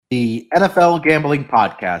The NFL Gambling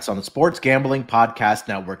Podcast on the Sports Gambling Podcast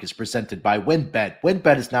Network is presented by WynnBET.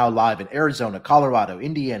 WynnBET is now live in Arizona, Colorado,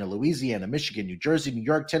 Indiana, Louisiana, Michigan, New Jersey, New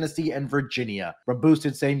York, Tennessee, and Virginia. From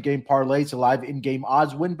boosted same-game parlays to live in-game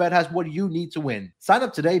odds, WynnBET has what you need to win. Sign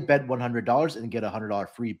up today, bet $100, and get a $100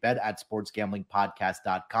 free bet at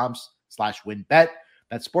sportsgamblingpodcast.com/WynnBET.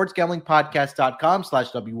 That's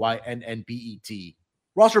sportsgamblingpodcast.com/WYNNBET.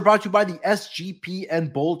 Roster brought to you by the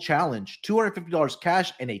SGPN Bowl Challenge. $250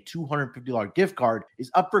 cash and a $250 gift card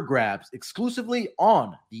is up for grabs exclusively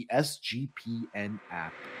on the SGPN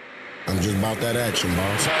app. I'm just about that action,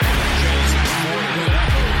 boss.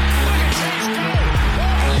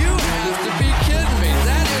 You have to be kidding me.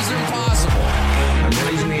 That is impossible. I'm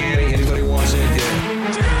raising the ante. Anybody wants it, get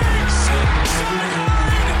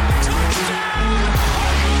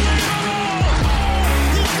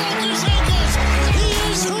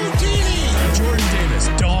Jordan Davis,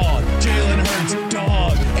 dog. Jalen Hurts,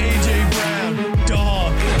 dog. AJ Brown,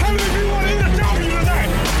 dog. How many of you want to eat a W tonight?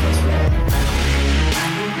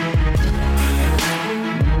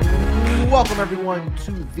 Welcome, everyone,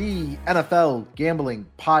 to the NFL Gambling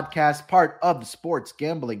Podcast, part of the Sports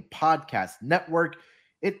Gambling Podcast Network.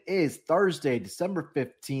 It is Thursday, December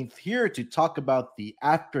 15th, here to talk about the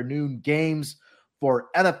afternoon games for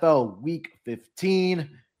NFL Week 15,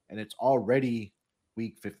 and it's already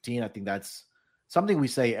Week 15. I think that's something we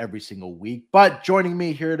say every single week. But joining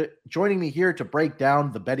me here to break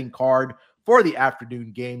down the betting card for the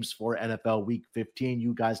afternoon games for NFL Week 15.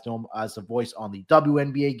 You guys know him as the voice on the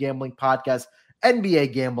WNBA Gambling Podcast,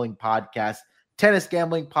 NBA Gambling Podcast, Tennis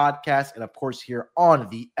Gambling Podcast, and of course here on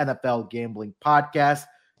the NFL Gambling Podcast.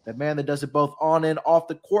 The man that does it both on and off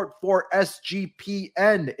the court for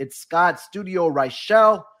SGPN. It's Scott Studio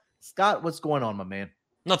Reichel. Scott, what's going on, my man?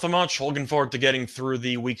 Nothing much. Looking forward to getting through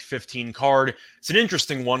the Week 15 card. It's an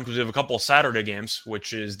interesting one because we have a couple of Saturday games,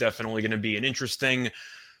 which is definitely going to be an interesting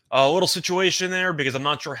little situation there because I'm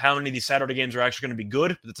not sure how many of these Saturday games are actually going to be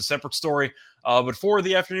good, but it's a separate story. But for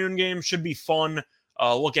the afternoon game, should be fun.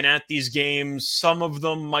 Looking at these games, some of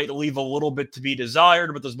them might leave a little bit to be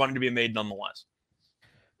desired, but there's money to be made nonetheless.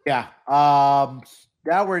 Yeah.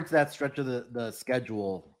 Now we're into that stretch of the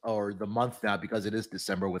schedule or the month now because it is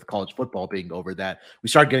December with college football being over that. We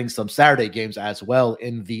start getting some Saturday games as well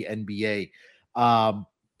in the NBA.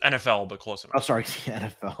 NFL, but close enough. I'm sorry, the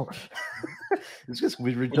NFL. It's just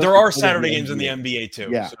there are Saturday games in the NBA too.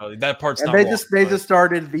 Yeah. So that part's and not they wrong, just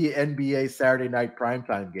started the NBA Saturday night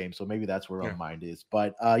primetime game, so maybe that's where our mind is.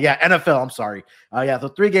 But NFL, I'm sorry. So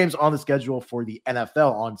 3 games on the schedule for the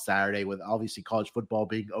NFL on Saturday, with obviously college football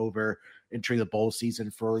being over, entering the bowl season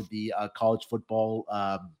for the college football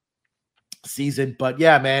season. But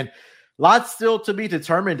yeah, man, lots still to be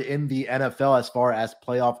determined in the NFL as far as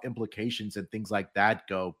playoff implications and things like that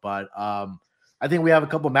go. But I think we have a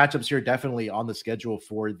couple of matchups here definitely on the schedule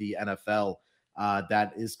for the NFL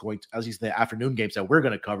that is going to, as you say, the afternoon games that we're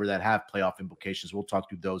going to cover that have playoff implications. We'll talk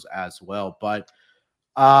through those as well. But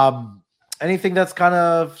anything that's kind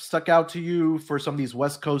of stuck out to you for some of these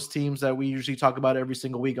West Coast teams that we usually talk about every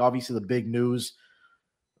single week? Obviously, the big news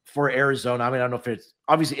for Arizona. I mean, I don't know if it's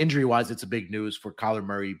obviously injury-wise, it's a big news for Kyler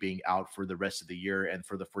Murray being out for the rest of the year and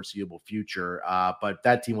for the foreseeable future. But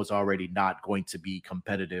that team was already not going to be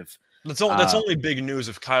competitive. That's only big news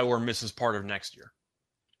if Kyler misses part of next year.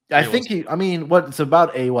 I think it's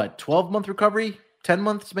about a 12-month recovery, 10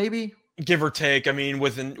 months maybe? Give or take. I mean,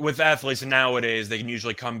 with athletes nowadays, they can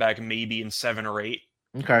usually come back maybe in 7 or 8.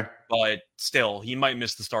 Okay. But still, he might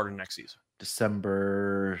miss the start of next season.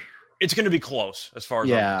 December. It's going to be close as far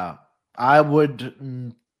as I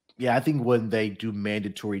would. Yeah, I think when they do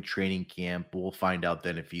mandatory training camp, we'll find out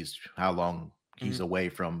then if how long he's away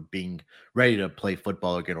from being ready to play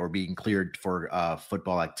football again or being cleared for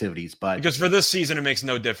football activities. But because for this season, it makes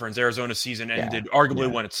no difference. Arizona's season ended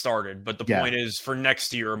arguably when it started. But the point is, for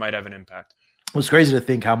next year, it might have an impact. It was crazy to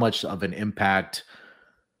think how much of an impact.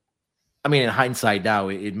 I mean, in hindsight now,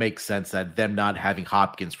 it makes sense that them not having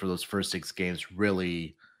Hopkins for those first 6 games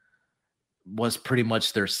really was pretty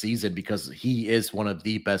much their season, because he is one of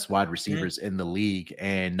the best wide receivers in the league,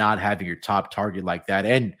 and not having your top target like that.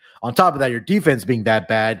 And on top of that, your defense being that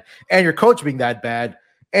bad and your coach being that bad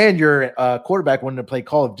and your quarterback wanting to play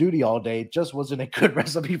Call of Duty all day just wasn't a good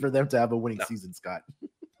recipe for them to have a winning season, Scott.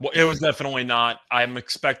 Well, it was definitely not. I'm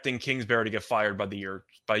expecting Kingsbury to get fired by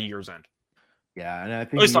year's end. Yeah. And I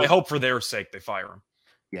think at least I hope for their sake they fire him.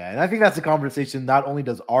 Yeah, and I think that's a conversation not only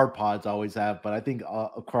does our pods always have, but I think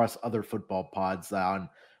across other football pods on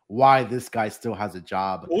why this guy still has a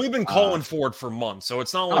job. Well, we've been calling for it for months, so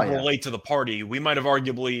it's not like we're late to the party. We might have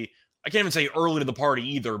arguably, I can't even say early to the party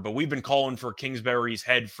either, but we've been calling for Kingsbury's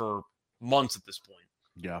head for months at this point.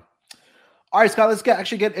 Yeah. All right, Scott, let's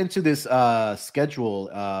actually get into this schedule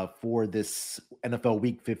for this NFL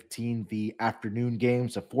Week 15, the afternoon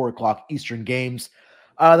games, the 4 o'clock Eastern games.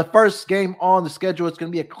 The first game on the schedule is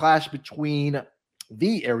going to be a clash between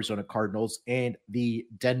the Arizona Cardinals and the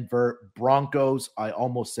Denver Broncos. I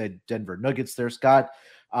almost said Denver Nuggets there, Scott.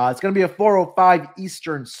 It's going to be a 4:05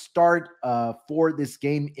 Eastern start for this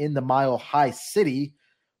game in the Mile High City.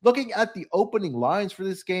 Looking at the opening lines for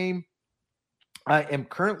this game, I am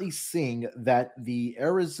currently seeing that the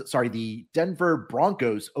Denver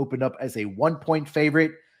Broncos opened up as a 1-point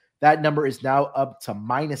favorite. That number is now up to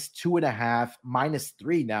 -2.5,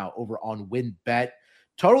 -3 now over on WinBet.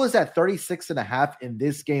 Total is at 36.5 in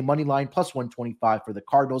this game. Money line +125 for the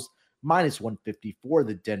Cardinals, -150 for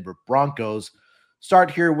the Denver Broncos.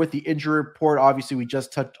 Start here with the injury report. Obviously, we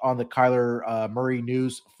just touched on the Kyler Murray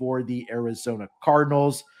news for the Arizona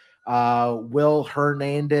Cardinals. Will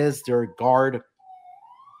Hernandez, their guard,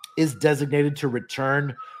 is designated to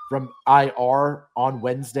return from IR on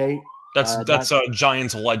Wednesday. That's a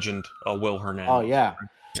Giants legend, Will Hernandez. Oh, yeah.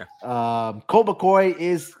 Colt McCoy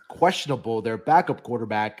is questionable, their backup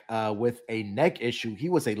quarterback, with a neck issue. He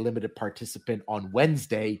was a limited participant on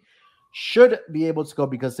Wednesday. Should be able to go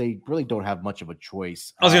because they really don't have much of a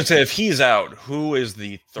choice. I was going to say, if he's out, who is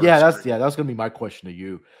the third? That's going to be my question to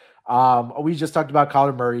you. We just talked about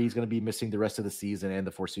Kyler Murray. He's going to be missing the rest of the season and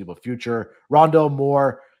the foreseeable future. Rondell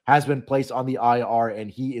Moore has been placed on the IR,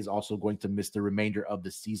 and he is also going to miss the remainder of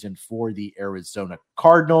the season for the Arizona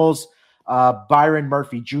Cardinals. Byron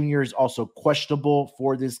Murphy Jr. is also questionable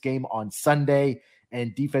for this game on Sunday,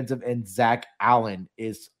 and defensive end Zach Allen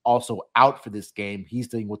is also out for this game. He's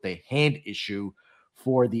dealing with a hand issue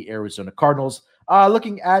for the Arizona Cardinals.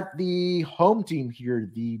 Looking at the home team here,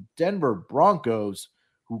 the Denver Broncos.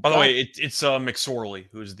 By the way, it's McSorley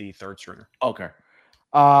who's the third stringer. Okay.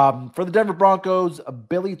 For the Denver Broncos,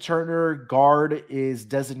 Billy Turner, guard, is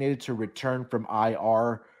designated to return from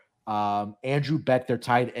IR. Andrew Beck, their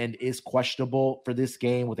tight end, is questionable for this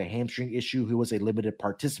game with a hamstring issue, who was a limited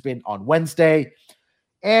participant on Wednesday.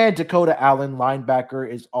 And Dakota Allen, linebacker,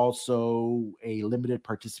 is also a limited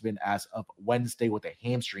participant as of Wednesday with a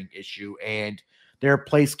hamstring issue. And their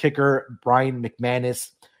place kicker, Brian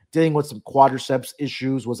McManus, dealing with some quadriceps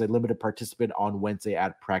issues, was a limited participant on Wednesday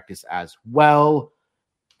at practice as well.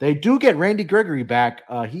 They do get Randy Gregory back.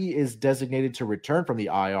 He is designated to return from the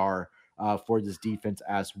IR for this defense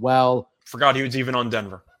as well. Forgot he was even on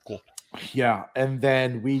Denver. Cool. Yeah, and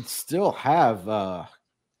then we still have the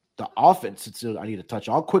offense. I need to touch.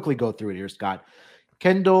 I'll quickly go through it here, Scott.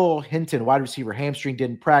 Kendall Hinton, wide receiver, hamstring,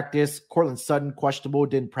 didn't practice. Cortland Sutton, questionable,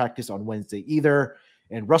 didn't practice on Wednesday either.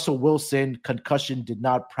 And Russell Wilson, concussion, did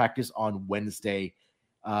not practice on Wednesday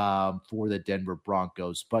for the Denver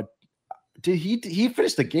Broncos. But did he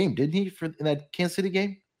finish the game? Didn't he in that Kansas City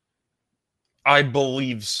game? I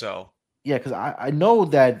believe so. Yeah, because I know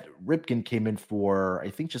that Ripken came in for,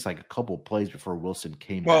 I think, just like a couple of plays before Wilson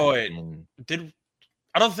came back. Wait,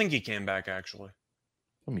 I don't think he came back, actually.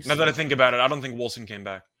 Now that I think about it, I don't think Wilson came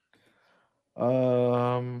back.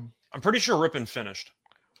 I'm pretty sure Ripken finished.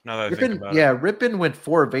 Now that I think about it. Yeah, Ripken went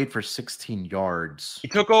 4 of 8 for 16 yards. He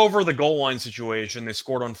took over the goal line situation. They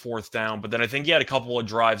scored on 4th down, but then I think he had a couple of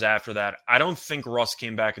drives after that. I don't think Russ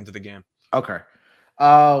came back into the game. Okay.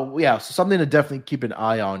 So something to definitely keep an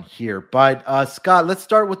eye on here. But Scott, let's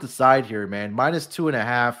start with the side here, man.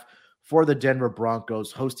 -2.5 for the Denver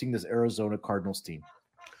Broncos hosting this Arizona Cardinals team.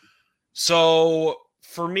 So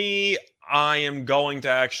for me, I am going to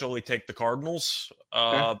actually take the Cardinals.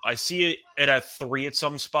 Okay. I see it at 3 at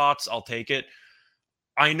some spots. I'll take it.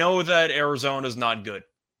 I know that Arizona is not good.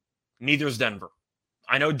 Neither is Denver.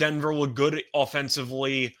 I know Denver looked good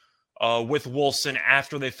offensively with Wilson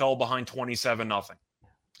after they fell behind 27-0.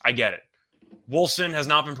 I get it. Wilson has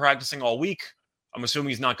not been practicing all week. I'm assuming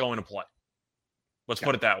he's not going to play. Let's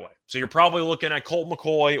put it that way. So you're probably looking at Colt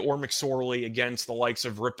McCoy or McSorley against the likes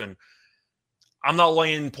of Ripken. I'm not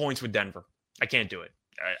laying points with Denver. I can't do it.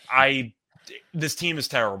 This team is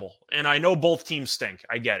terrible. And I know both teams stink.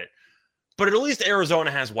 I get it. But at least Arizona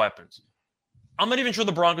has weapons. I'm not even sure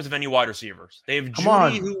the Broncos have any wide receivers. They have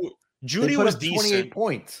Judy was decent. 28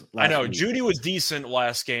 points. I know. Week. Judy was decent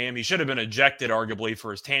last game. He should have been ejected, arguably, for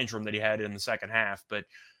his tantrum that he had in the second half. But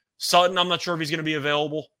Sutton, I'm not sure if he's going to be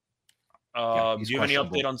available. Do you have any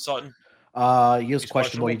update on Sutton? He was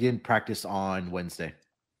questionable. He didn't practice on Wednesday.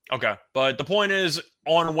 Okay. But the point is,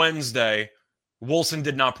 on Wednesday, Wilson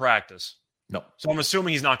did not practice. No. So I'm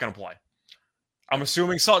assuming he's not going to play. I'm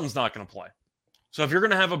assuming Sutton's not going to play. So if you're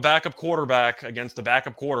going to have a backup quarterback against a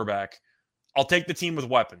backup quarterback, I'll take the team with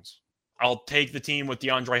weapons. I'll take the team with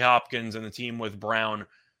DeAndre Hopkins and the team with Brown.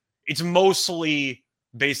 It's mostly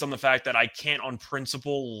based on the fact that I can't on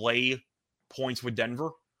principle lay points with Denver.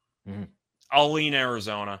 Mhm. I'll lean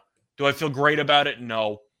Arizona. Do I feel great about it?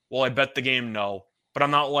 No. Will I bet the game? No. But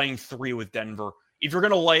I'm not laying 3 with Denver. If you're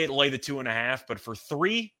going to lay it, lay the 2.5. But for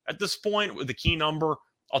 3 at this point with the key number,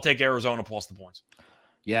 I'll take Arizona plus the points.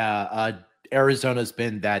 Yeah, Arizona's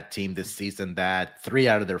been that team this season that 3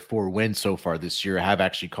 out of their 4 wins so far this year have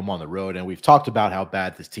actually come on the road. And we've talked about how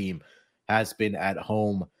bad this team has been at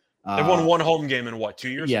home. They've won 1 home game in what, 2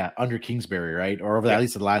 years? Yeah, under Kingsbury, right? Or over at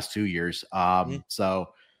least the last 2 years.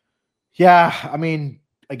 So, yeah, I mean,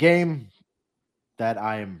 a game that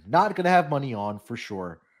I am not going to have money on for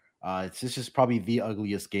sure. It's just probably the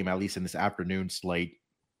ugliest game, at least in this afternoon slate.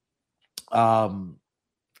 I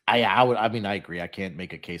agree. I can't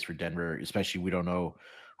make a case for Denver, especially we don't know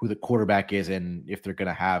who the quarterback is and if they're going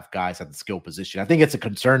to have guys at the skill position. I think it's a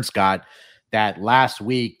concern, Scott, that last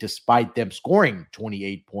week, despite them scoring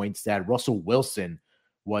 28 points, that Russell Wilson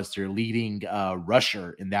was their leading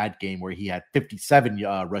rusher in that game where he had 57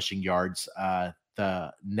 rushing yards.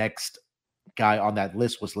 The next guy on that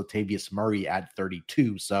list was Latavius Murray at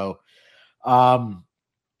 32. So,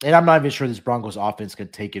 and I'm not even sure this Broncos offense can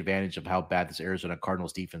take advantage of how bad this Arizona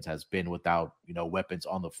Cardinals defense has been without, weapons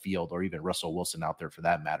on the field or even Russell Wilson out there for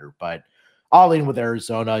that matter. But I'll lean with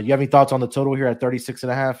Arizona. You have any thoughts on the total here at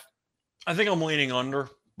 36.5? I think I'm leaning under,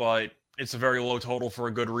 but it's a very low total for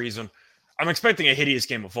a good reason. I'm expecting a hideous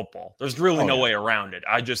game of football. There's really no way around it.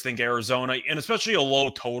 I just think Arizona, and especially a low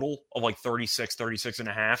total of like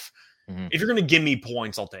 36.5. If you're going to give me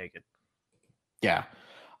points, I'll take it. Yeah.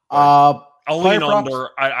 I'll lean under.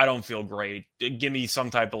 I don't feel great. Give me some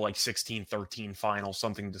type of like 16-13 final,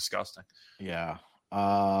 something disgusting. Yeah.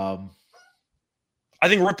 I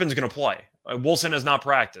think Rippon's going to play. Wilson has not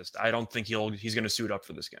practiced. I don't think he's going to suit up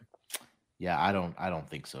for this game. Yeah, I don't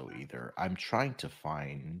think so either. I'm trying to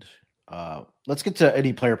find let's get to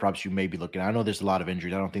any player props you may be looking at. I know there's a lot of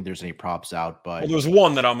injuries. I don't think there's any props out, but there's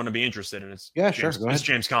one that I'm going to be interested in. It's Go James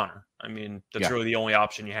ahead. Conner. I mean, that's really the only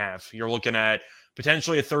option you have. You're looking at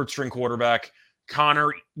potentially a third string quarterback.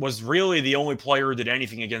 Conner was really the only player who did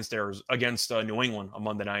anything against New England on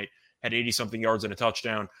Monday night, had 80-something yards and a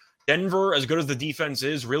touchdown. Denver, as good as the defense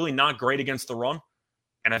is, really not great against the run.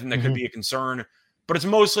 And I think that could be a concern. But it's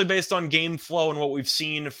mostly based on game flow and what we've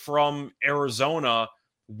seen from Arizona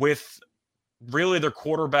with really their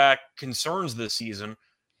quarterback concerns this season.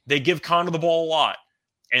 They give Conner the ball a lot.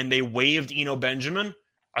 And they waived Eno Benjamin.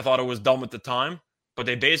 I thought it was dumb at the time. But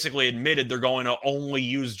they basically admitted they're going to only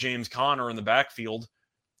use James Conner in the backfield.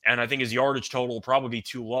 And I think his yardage total will probably be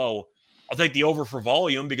too low. I'll take the over for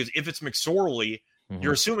volume because if it's McSorley,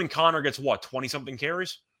 you're assuming Conner gets 20-something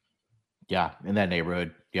carries? Yeah, in that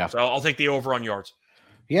neighborhood. Yeah. So I'll take the over on yards.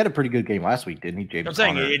 He had a pretty good game last week, didn't he, James? I'm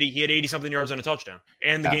saying he had 80-something yards and a touchdown.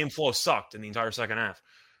 And the game flow sucked in the entire second half.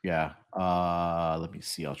 Yeah. Let me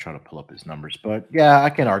see. I'll try to pull up his numbers. But yeah, I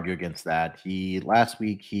can argue against that. Last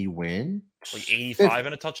week he went like 85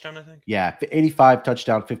 and a touchdown, I think. Yeah, 85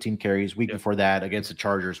 touchdown, 15 carries. Week before that against the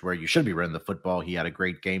Chargers, where you should be running the football, he had a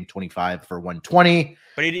great game, 25 for 120.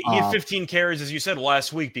 But he had 15 carries, as you said,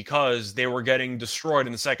 last week because they were getting destroyed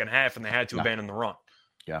in the second half and they had to abandon the run.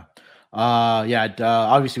 Yeah.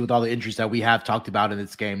 Obviously with all the injuries that we have talked about in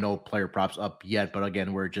this game, no player props up yet. But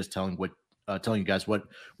again, we're just telling you guys what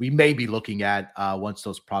we may be looking at once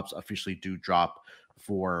those props officially do drop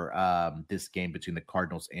for this game between the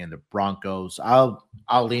Cardinals and the Broncos. I'll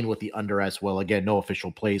lean with the under as well. Again, no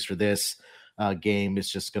official plays for this game.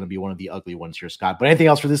 It's just going to be one of the ugly ones here, Scott. But anything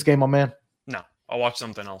else for this game, my man? No, I'll watch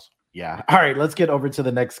something else. Yeah. All right, let's get over to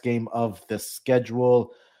the next game of the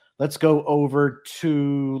schedule. Let's go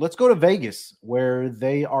to Vegas, where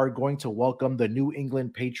they are going to welcome the New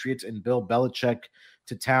England Patriots and Bill Belichick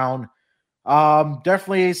to town.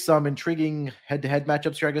 Definitely some intriguing head-to-head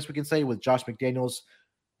matchups here, I guess we can say, with Josh McDaniels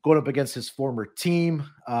going up against his former team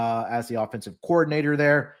as the offensive coordinator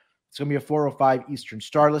there. It's going to be a 4:05 Eastern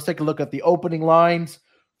start. Let's take a look at the opening lines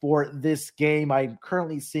for this game. I'm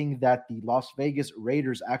currently seeing that the Las Vegas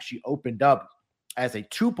Raiders actually opened up as a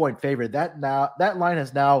 2-point favorite. That line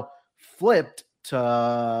has now flipped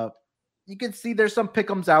to, you can see there's some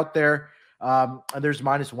pick'ems out there. And there's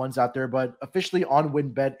 -1s out there, but officially on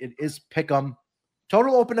WinBet, it is pick'em.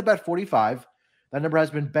 Total opened up at 45. That number has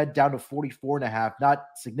been bet down to 44.5. Not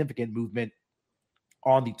significant movement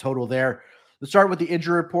on the total there. Let's start with the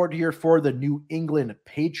injury report here for the New England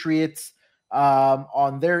Patriots.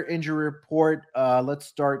 On their injury report, let's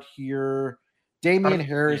start here. Damian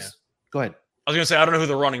Harris. Yeah. Go ahead. I was going to say, I don't know who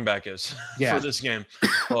the running back is for this game.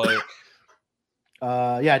 But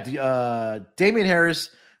Damian Harris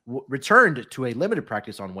returned to a limited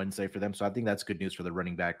practice on Wednesday for them, so I think that's good news for the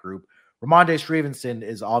running back group. Ramondre Stevenson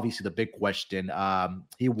is obviously the big question.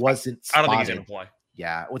 He wasn't I don't think he's spotted. going to play.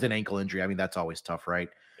 Yeah, with an ankle injury. I mean, that's always tough, right?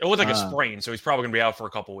 It looked like a sprain, so he's probably going to be out for a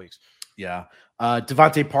couple weeks. Yeah.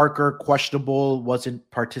 Devontae Parker, questionable, wasn't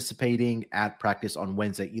participating at practice on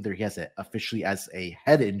Wednesday either. He has it officially as a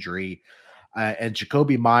head injury. And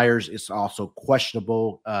Jacoby Myers is also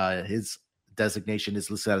questionable. His designation is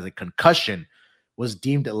listed as a concussion, was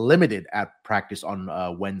deemed limited at practice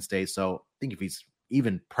on Wednesday. So I think if he's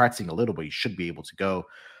even practicing a little bit, he should be able to go.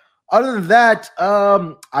 Other than that,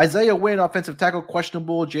 Isaiah Wynn, offensive tackle,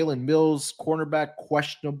 questionable. Jalen Mills, cornerback,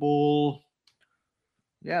 questionable.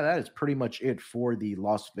 Yeah, that is pretty much it for the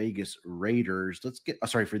Las Vegas Raiders. For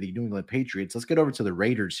the New England Patriots. Let's get over to the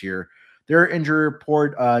Raiders here. Their injury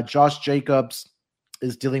report, Josh Jacobs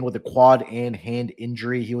is dealing with a quad and hand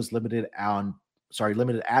injury. He was limited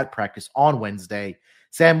at practice on Wednesday.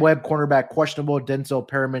 Sam Webb, cornerback, questionable. Denzel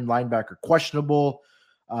Perriman, linebacker, questionable.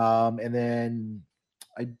 And then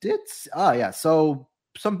so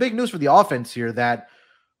some big news for the offense here that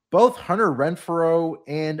both Hunter Renfrow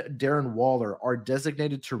and Darren Waller are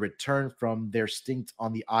designated to return from their stint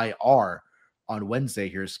on the IR on Wednesday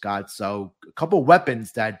here, Scott. So a couple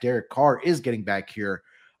weapons that Derek Carr is getting back here,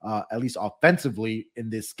 at least offensively in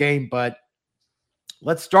this game. But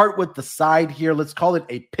let's start with the side here. Let's call it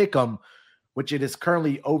a pick'em, which it is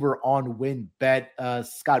currently over on WinBet.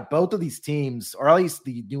 Scott, both of these teams, or at least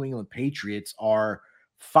the New England Patriots, are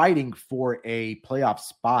fighting for a playoff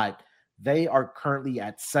spot. They are currently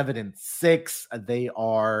at 7-6. They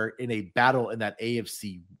are in a battle in that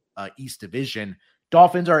AFC East division.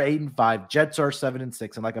 Dolphins are 8-5. Jets are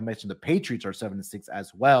 7-6. And like I mentioned, the Patriots are 7-6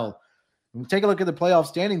 as well. When we take a look at the playoff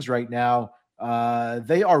standings right now,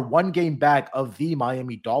 they are one game back of the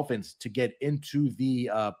Miami Dolphins to get into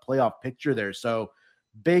the playoff picture there. So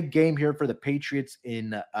big game here for the Patriots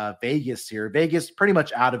in Vegas here. Vegas pretty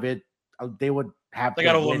much out of it. They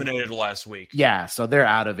got eliminated last week. Yeah, so they're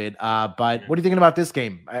out of it. But what are you thinking about this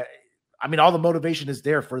game? I mean, all the motivation is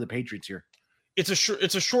there for the Patriots here. It's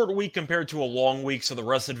a short week compared to a long week, so the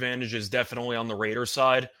rest advantage is definitely on the Raiders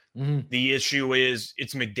side. Mm-hmm. The issue is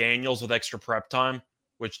it's McDaniels with extra prep time,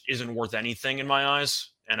 which isn't worth anything in my eyes.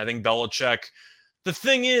 And I think Belichick, the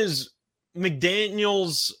thing is,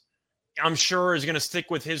 McDaniels, I'm sure, is going to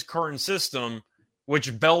stick with his current system,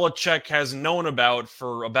 which Belichick has known about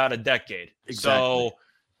for about a decade. Exactly. So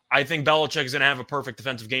I think Belichick is going to have a perfect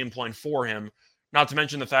defensive game plan for him. Not to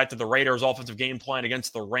mention the fact that the Raiders' offensive game plan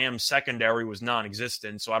against the Rams secondary was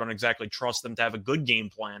non-existent, so I don't exactly trust them to have a good game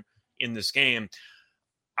plan in this game.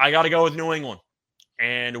 I got to go with New England.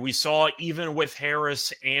 And we saw, even with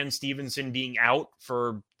Harris and Stevenson being out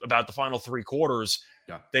for about the final three quarters,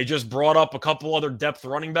 they just brought up a couple other depth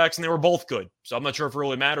running backs, and they were both good. So I'm not sure if it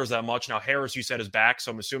really matters that much. Now, Harris, you said, is back,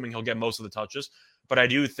 so I'm assuming he'll get most of the touches. But I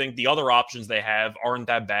do think the other options they have aren't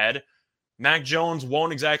that bad. Mac Jones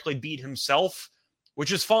won't exactly beat himself,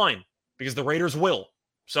 which is fine, because the Raiders will.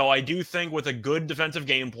 So I do think with a good defensive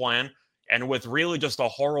game plan and with really just a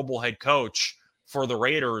horrible head coach for the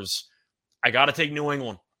Raiders, I got to take New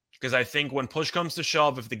England, because I think when push comes to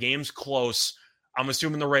shove, if the game's close, I'm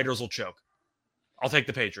assuming the Raiders will choke. I'll take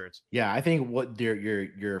the Patriots. Yeah, I think what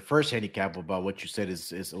your first handicap about what you said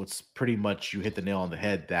is it's pretty much, you hit the nail on the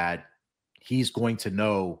head, that he's going to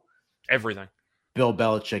know everything. Bill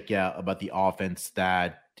Belichick, about the offense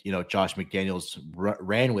that, Josh McDaniels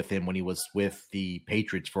ran with him when he was with the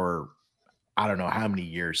Patriots for I don't know how many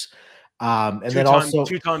years. And then also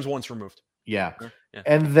 2 times once removed. Yeah.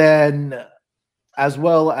 And then as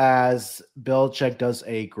well as Belichick does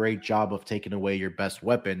a great job of taking away your best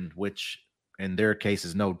weapon, which in their case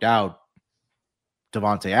is no doubt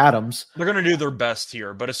Devontae Adams. They're going to do their best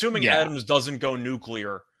here, but assuming Adams doesn't go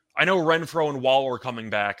nuclear, I know Renfrow and Waller are coming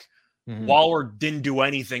back. Mm-hmm. Waller didn't do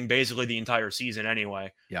anything basically the entire season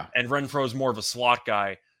anyway. Yeah. And Renfrow is more of a slot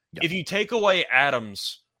guy. Yeah. If you take away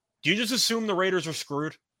Adams, do you just assume the Raiders are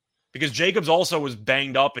screwed? Because Jacobs also was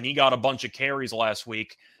banged up and he got a bunch of carries last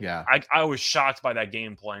week. Yeah. I was shocked by that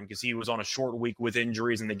game plan because he was on a short week with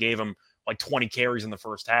injuries and they gave him like 20 carries in the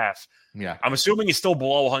first half. Yeah. I'm assuming he's still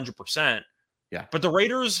below 100%. Yeah. But the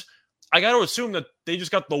Raiders, I got to assume that they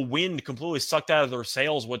just got the wind completely sucked out of their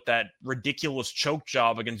sails with that ridiculous choke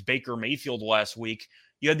job against Baker Mayfield last week.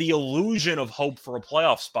 You had the illusion of hope for a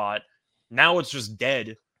playoff spot. Now it's just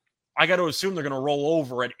dead. I got to assume they're going to roll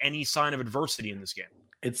over at any sign of adversity in this game.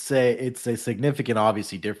 It's a significant,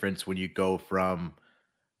 obviously, difference when you go from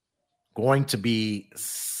going to be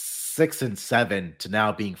 6-7 to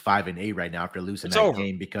now being 5-8 right now after losing that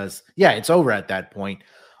game, because it's over at that point.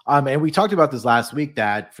 And we talked about this last week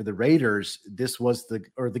that for the Raiders, this was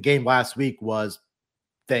the game last week was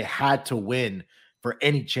they had to win for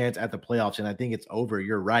any chance at the playoffs, and I think it's over.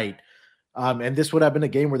 You're right. And this would have been a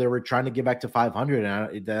game where they were trying to get back to 500,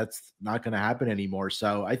 and that's not going to happen anymore.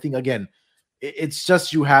 So I think, again, it's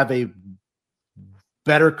just you have a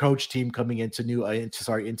better coach team coming into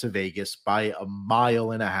Vegas by a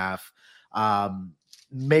mile and a half.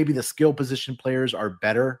 Maybe the skill position players are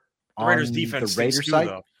better The on Raiders defense the Raiders stinks too, side.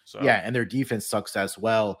 though. So. Yeah, and their defense sucks as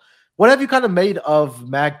well. What have you kind of made of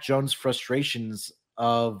Mac Jones' frustrations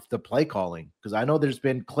of the play calling? Because I know there's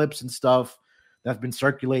been clips and stuff that's been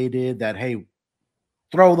circulated that, hey,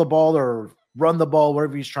 throw the ball or run the ball,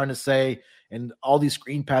 whatever he's trying to say, and all these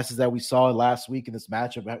screen passes that we saw last week in this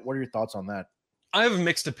matchup. What are your thoughts on that? I have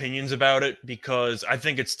mixed opinions about it because I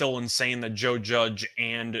think it's still insane that Joe Judge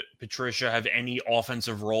and Patricia have any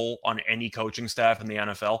offensive role on any coaching staff in the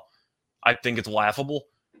NFL. I think it's laughable.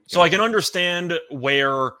 So I can understand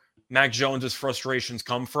where Mac Jones's frustrations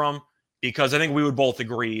come from, because I think we would both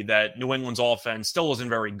agree that New England's offense still isn't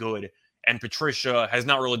very good, and Patricia has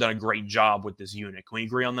not really done a great job with this unit. Can we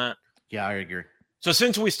agree on that? Yeah, I agree. So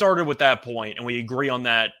since we started with that point and we agree on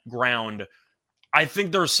that ground, I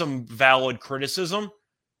think there's some valid criticism.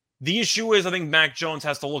 The issue is I think Mac Jones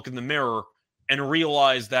has to look in the mirror and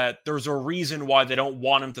realize that there's a reason why they don't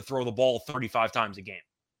want him to throw the ball 35 times a game.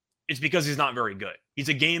 It's because he's not very good. He's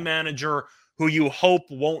a game manager who you hope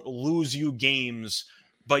won't lose you games,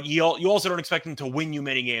 but you also don't expect him to win you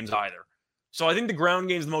many games either. So I think the ground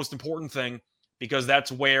game is the most important thing, because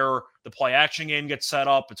that's where the play action game gets set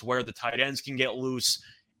up. It's where the tight ends can get loose.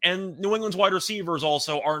 And New England's wide receivers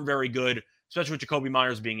also aren't very good, especially with Jacoby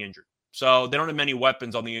Myers being injured. So they don't have many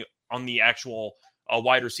weapons on the actual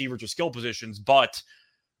wide receivers or skill positions. But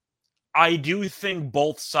I do think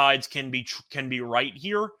both sides can be right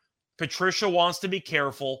here. Patricia wants to be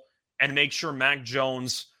careful and make sure Mac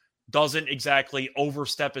Jones doesn't exactly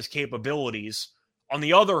overstep his capabilities. On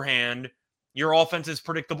the other hand, your offense is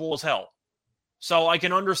predictable as hell. So I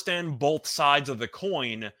can understand both sides of the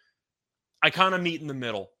coin. I kind of meet in the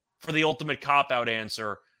middle for the ultimate cop-out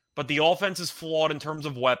answer. But the offense is flawed in terms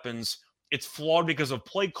of weapons. It's flawed because of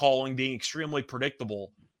play calling being extremely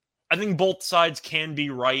predictable. I think both sides can be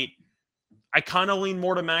right. I kind of lean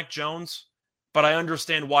more to Mac Jones, but I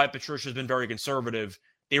understand why Patricia's been very conservative.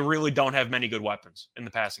 They really don't have many good weapons in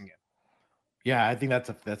the passing game. Yeah, I think that's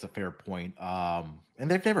a fair point. And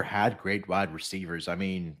they've never had great wide receivers. I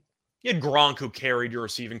mean, you had Gronk, who carried your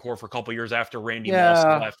receiving core for a couple years after Randy Moss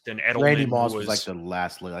left, and Edelman. Randy Moss was like the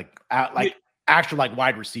last, actual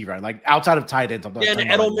wide receiver, like outside of tight ends. And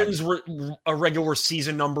Edelman's regular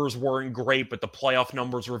season numbers weren't great, but the playoff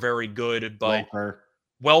numbers were very good. But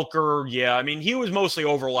Welker, yeah, I mean, he was mostly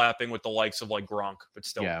overlapping with the likes of like Gronk, but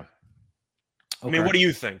still. Yeah. Okay. I mean, what do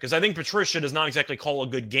you think? Because I think Patricia does not exactly call a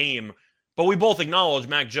good game, but we both acknowledge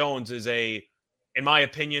Mac Jones is in my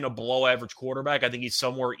opinion, a below average quarterback. I think he's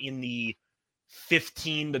somewhere in the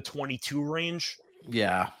 15 to 22 range.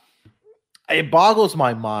 Yeah. It boggles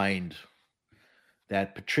my mind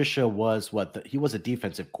that Patricia was he was a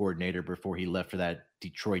defensive coordinator before he left for that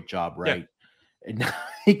Detroit job, right? Yeah. And now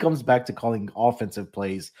he comes back to calling offensive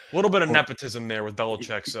plays. A little bit of nepotism there with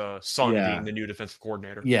Belichick's son being the new defensive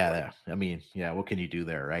coordinator. Yeah. I mean, what can you do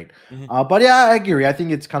there, right? Mm-hmm. But yeah, I agree. I think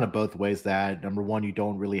it's kind of both ways that, number one, you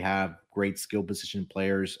don't really have great skill position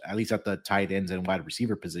players, at least at the tight ends and wide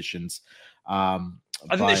receiver positions. I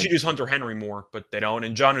think they should use Hunter Henry more, but they don't.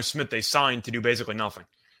 And Jonnu Smith, they signed to do basically nothing.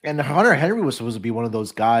 And Hunter Henry was supposed to be one of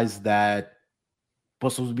those guys that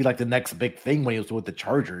was supposed to be like the next big thing when he was with the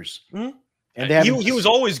Chargers. Mm-hmm. And he was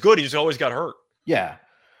always good. He just always got hurt. Yeah.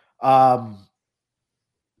 I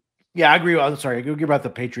agree. I'm sorry. I agree about the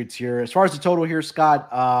Patriots here. As far as the total here, Scott,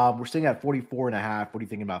 we're sitting at 44.5. What are you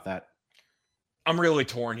thinking about that? I'm really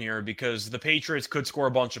torn here because the Patriots could score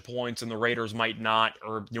a bunch of points and the Raiders might not,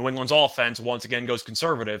 or New England's offense once again goes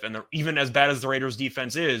conservative. And even as bad as the Raiders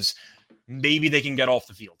defense is, maybe they can get off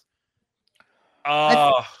the field.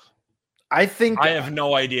 I think I have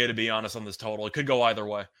no idea, to be honest, on this total. It could go either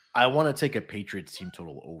way. I want to take a Patriots team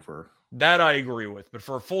total over. That I agree with. But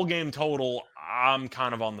for a full game total, I'm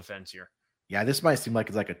kind of on the fence here. Yeah, this might seem like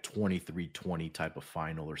it's like a 23-20 type of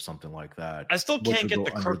final or something like that. I still can't get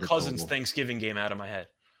the Kirk Cousins Thanksgiving game out of my head.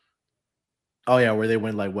 Oh, yeah, where they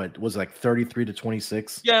went like, what, was it like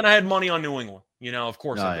 33-26? Yeah, and I had money on New England. Of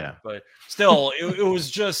course I did. Yeah. But still, it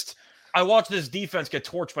was just, I watched this defense get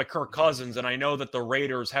torched by Kirk Cousins, and I know that the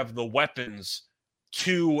Raiders have the weapons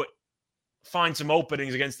to find some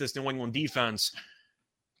openings against this New England defense.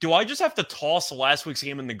 Do I just have to toss last week's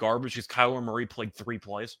game in the garbage because Kyler Murray played 3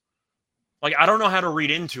 plays? Like, I don't know how to read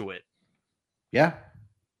into it. Yeah.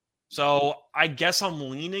 So I guess I'm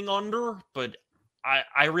leaning under, but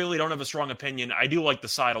I really don't have a strong opinion. I do like the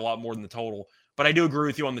side a lot more than the total, but But I do agree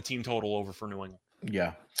with you on the team total over for New England.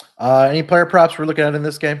 Yeah. Any player props we're looking at in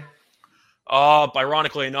this game?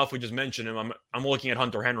 Ironically enough, we just mentioned him. I'm looking at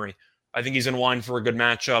Hunter Henry. I think he's in line for a good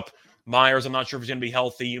matchup. Myers, I'm not sure if he's going to be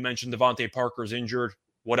healthy. You mentioned Devontae Parker's injured.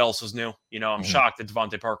 What else is new? I'm shocked that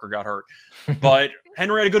Devontae Parker got hurt. But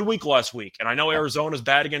Henry had a good week last week. And I know Arizona's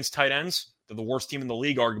bad against tight ends. They're the worst team in the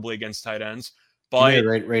league, arguably, against tight ends. But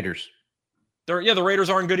Raiders. The Raiders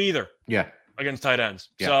aren't good either. Yeah. Against tight ends.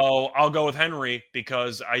 Yeah. So I'll go with Henry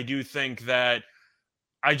because I do think that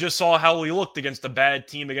I just saw how he looked against a bad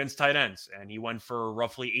team against tight ends. And he went for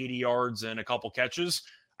roughly 80 yards and a couple catches.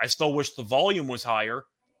 I still wish the volume was higher,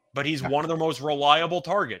 but he's one of their most reliable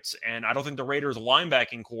targets. And I don't think the Raiders'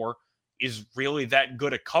 linebacking core is really that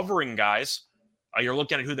good at covering guys. You're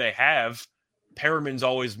looking at who they have. Perriman's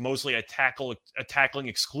always mostly a tackling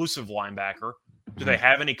exclusive linebacker. Do they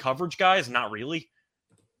have any coverage guys? Not really.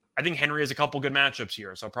 I think Henry has a couple good matchups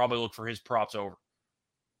here, so I'll probably look for his props over.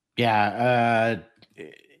 Yeah.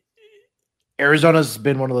 Arizona's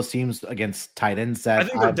been one of those teams against tight ends that I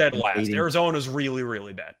think they're dead last. Arizona's really,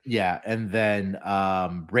 really bad. Yeah, and then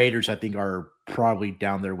Raiders, I think, are probably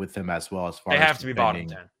down there with them as well. As far they as have to be bottom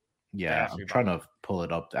 10. Yeah, I'm trying to pull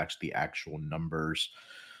it up, actually, the actual numbers.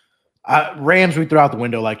 Rams, we threw out the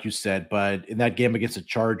window, like you said, but in that game against the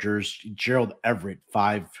Chargers, Gerald Everett,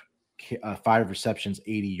 five receptions,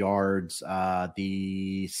 80 yards.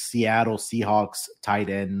 The Seattle Seahawks tight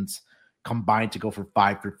ends combined to go for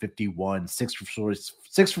 5 for 51, 6 for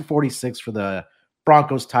 46 for the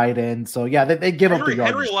Broncos tight end. So yeah, they give up the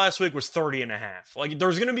yards. Henry last week was 30.5. Like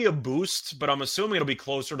there's going to be a boost, but I'm assuming it'll be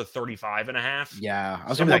closer to 35.5. Yeah, I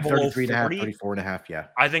was going to like 33.5, 34.5. Yeah,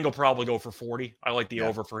 I think he'll probably go for 40. I like the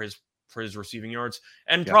over for his receiving yards,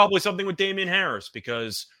 and probably something with Damian Harris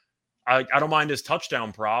because I don't mind his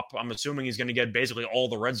touchdown prop. I'm assuming he's going to get basically all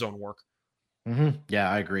the red zone work.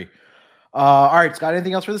 Yeah, I agree. All right, Scott,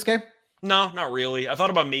 anything else for this game? No, not really. I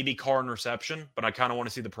thought about maybe Carr interception, but I kind of want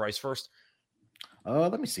to see the price first.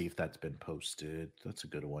 Let me see if that's been posted. That's a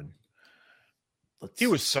good one. He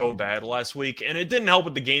was so bad last week, and it didn't help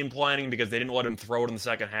with the game planning because they didn't let him throw it in the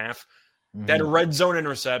second half. That red zone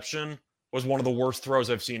interception was one of the worst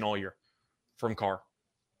throws I've seen all year from Carr.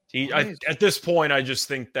 At this point, I just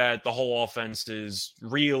think that the whole offense is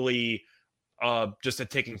really just a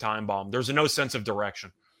ticking time bomb. There's no sense of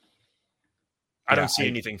direction. I don't see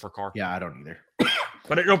anything for Carr. Yeah, I don't either.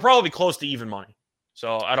 But it'll probably be close to even money.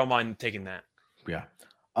 So I don't mind taking that. Yeah.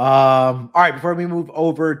 All right, before we move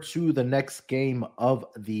over to the next game of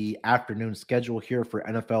the afternoon schedule here for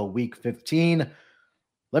NFL Week 15,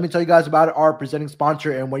 let me tell you guys about our presenting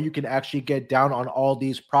sponsor and where you can actually get down on all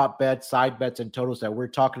these prop bets, side bets, and totals that we're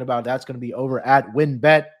talking about. That's going to be over at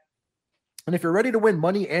WynnBET. And if you're ready to win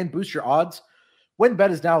money and boost your odds,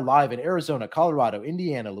 WynnBET is now live in Arizona, Colorado,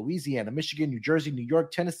 Indiana, Louisiana, Michigan, New Jersey, New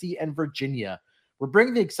York, Tennessee, and Virginia. We're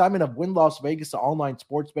bringing the excitement of Wynn Las Vegas to online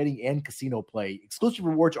sports betting and casino play. Exclusive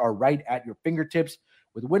rewards are right at your fingertips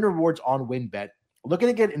with Wynn Rewards on WynnBET. Looking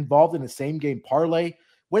to get involved in the same game parlay?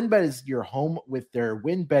 WynnBET is your home with their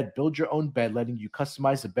WynnBET Build Your Own Bet, letting you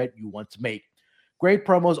customize the bet you want to make. Great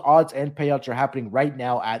promos, odds, and payouts are happening right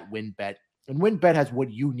now at WynnBET. And WynnBET has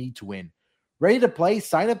what you need to win. Ready to play?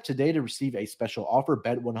 Sign up today to receive a special offer.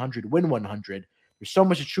 Bet 100, win 100. There's so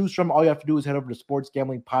much to choose from. All you have to do is head over to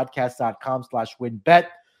sportsgamblingpodcast.com/WynnBET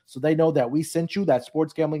so they know that we sent you. That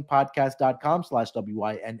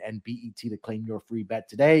sportsgamblingpodcast.com/WYNNBET to claim your free bet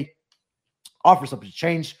today. Offer subject to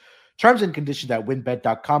change. Terms and conditions at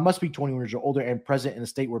wynnbet.com. Must be 21 years or older and present in a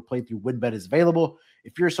state where playthrough WynnBET is available.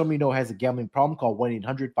 If you're someone you know has a gambling problem, call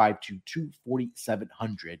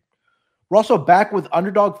 1-800-522-4700. We're also back with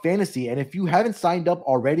Underdog Fantasy, and if you haven't signed up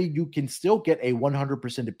already, you can still get a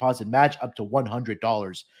 100% deposit match up to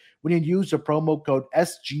 $100 when you use the promo code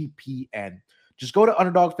SGPN. Just go to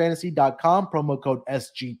UnderdogFantasy.com, promo code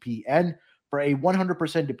SGPN, for a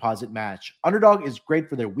 100% deposit match. Underdog is great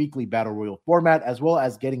for their weekly Battle Royal format, as well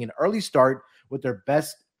as getting an early start with their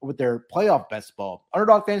playoff best ball.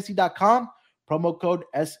 UnderdogFantasy.com, promo code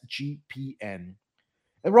SGPN.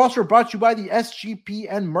 And we're also brought to you by the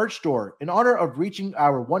SGPN merch store. In honor of reaching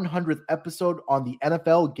our 100th episode on the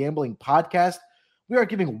NFL Gambling Podcast, we are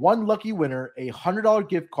giving one lucky winner a $100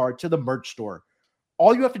 gift card to the merch store.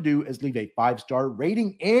 All you have to do is leave a 5-star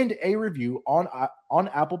rating and a review on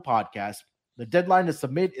Apple Podcasts. The deadline to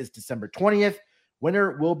submit is December 20th.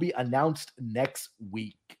 Winner will be announced next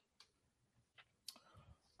week.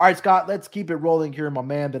 All right, Scott, let's keep it rolling here, my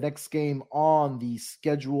man. The next game on the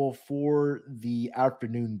schedule for the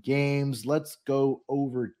afternoon games. Let's go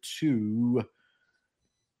over to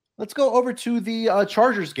the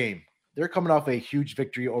Chargers game. they're coming off a huge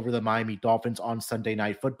victory over the Miami Dolphins on Sunday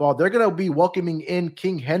Night Football. They're going to be welcoming in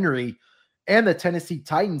King Henry and the Tennessee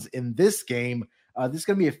Titans in this game. This is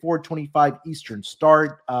going to be a 4:25 Eastern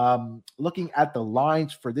start. Looking at the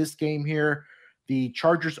lines for this game here, the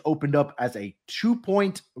Chargers opened up as a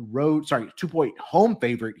 2-point home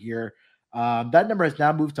favorite here. That number has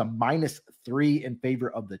now moved to -3 in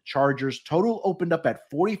favor of the Chargers. Total opened up at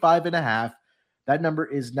 45.5. That number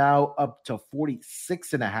is now up to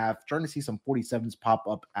 46.5. Starting to see some 47s pop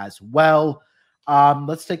up as well.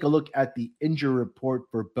 Let's take a look at the injury report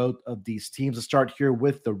for both of these teams. Let's start here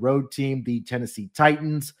with the road team, the Tennessee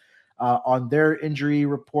Titans. On their injury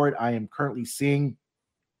report, I am currently seeing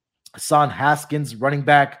Hassan Haskins, running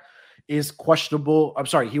back, is questionable. I'm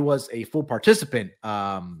sorry, he was a full participant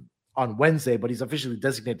on Wednesday, but he's officially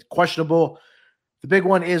designated questionable. The big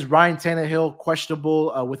one is Ryan Tannehill,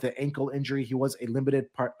 questionable with an ankle injury. He was a limited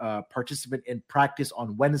participant in practice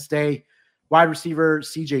on Wednesday. Wide receiver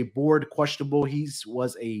CJ Board, questionable. He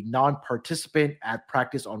was a non-participant at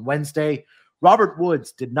practice on Wednesday. Robert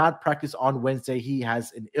Woods did not practice on Wednesday. He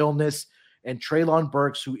has an illness. And Treylon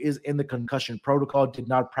Burks, who is in the concussion protocol, did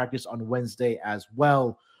not practice on Wednesday as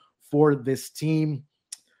well for this team.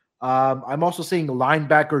 I'm also seeing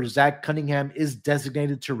linebacker Zach Cunningham is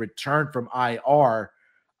designated to return from IR.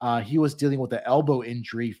 He was dealing with an elbow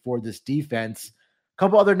injury for this defense. A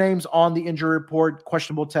couple other names on the injury report.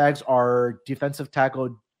 Questionable tags are defensive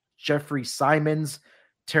tackle Jeffrey Simons,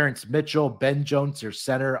 Terrence Mitchell, Ben Jones, their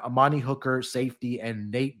center, Amani Hooker, safety, and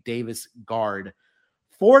Nate Davis, guard.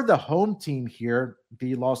 For the home team here,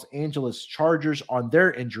 the Los Angeles Chargers, on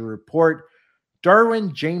their injury report,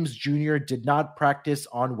 Derwin James Jr. did not practice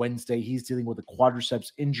on Wednesday. He's dealing with a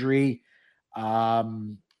quadriceps injury.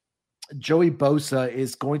 Joey Bosa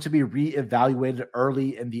is going to be reevaluated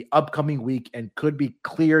early in the upcoming week and could be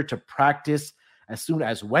cleared to practice as soon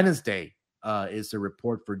as Wednesday, is the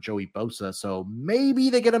report for Joey Bosa. So maybe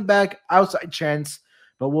they get him back, outside chance,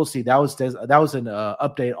 but we'll see. That was an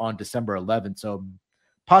update on December 11th. So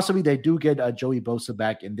possibly they do get Joey Bosa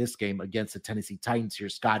back in this game against the Tennessee Titans here,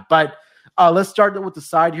 Scott. But let's start with the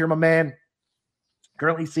side here, my man.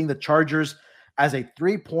 Currently seeing the Chargers as a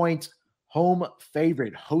 3-point home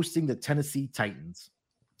favorite hosting the Tennessee Titans.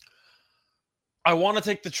 I want to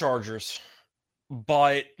take the Chargers,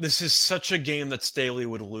 but this is such a game that Staley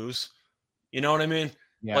would lose. You know what I mean?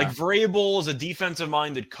 Yeah. Like, Vrabel is a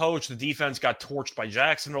defensive-minded coach. The defense got torched by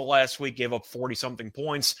Jacksonville last week, gave up 40-something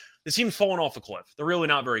points. This team's falling off a cliff. They're really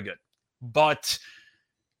not very good. But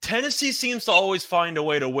Tennessee seems to always find a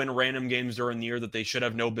way to win random games during the year that they should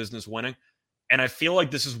have no business winning. And I feel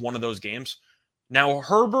like this is one of those games. Now,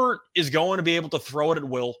 Herbert is going to be able to throw it at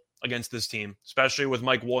will against this team, especially with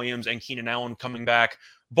Mike Williams and Keenan Allen coming back.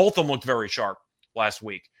 Both of them looked very sharp last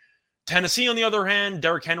week. Tennessee, on the other hand,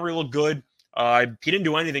 Derrick Henry looked good. He didn't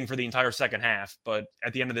do anything for the entire second half, but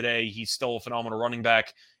at the end of the day, he's still a phenomenal running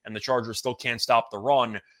back, and the Chargers still can't stop the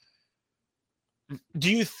run.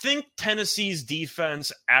 Do you think Tennessee's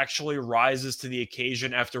defense actually rises to the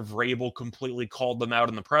occasion after Vrabel completely called them out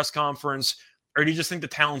in the press conference? Or do you just think the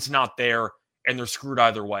talent's not there and they're screwed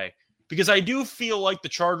either way? Because I do feel like the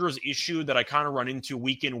Chargers' issue that I kind of run into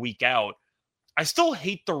week in, week out, I still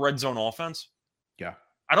hate the red zone offense. Yeah.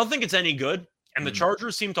 I don't think it's any good. And the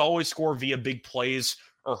Chargers seem to always score via big plays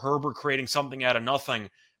or Herbert creating something out of nothing.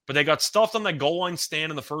 But they got stuffed on that goal line stand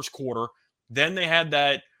in the first quarter. Then they had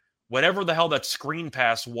that, whatever the hell that screen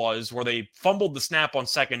pass was, where they fumbled the snap on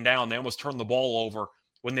second down. They almost turned the ball over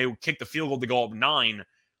when they kicked the field goal to go up 9.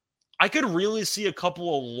 I could really see a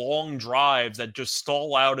couple of long drives that just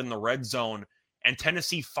stall out in the red zone, and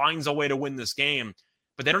Tennessee finds a way to win this game.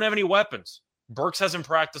 But they don't have any weapons. Burks hasn't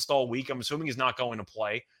practiced all week. I'm assuming he's not going to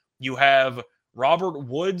play. You have Robert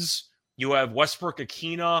Woods. You have Westbrook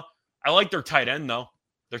Akina. I like their tight end, though.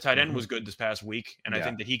 Their tight end was good this past week, and I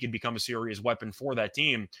think that he could become a serious weapon for that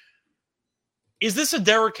team. Is this a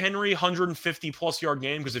Derrick Henry 150-plus yard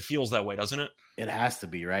game? Because it feels that way, doesn't it? It has to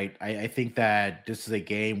be, right? I think that this is a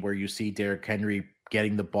game where you see Derrick Henry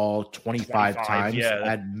getting the ball 25 times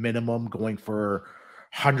at minimum, going for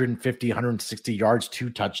 150, 160 yards, 2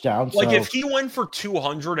 touchdowns. Like, if he went for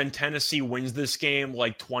 200 and Tennessee wins this game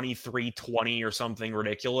like 23-20 or something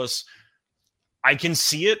ridiculous, I can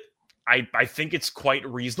see it. I think it's quite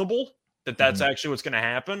reasonable that that's actually what's going to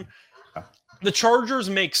happen. The Chargers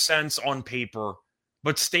make sense on paper,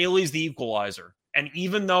 but Staley's the equalizer. And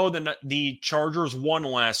even though the Chargers won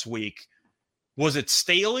last week, was it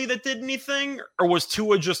Staley that did anything, or was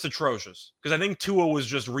Tua just atrocious? Because I think Tua was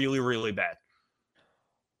just really, really bad.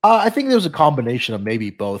 I think there was a combination of maybe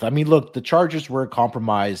both. I mean, look, the Chargers were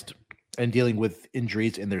compromised and dealing with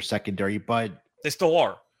injuries in their secondary, but they still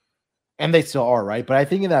are. And they still are, right? But I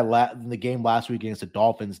think in that in the game last week against the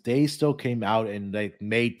Dolphins, they still came out and they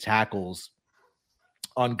made tackles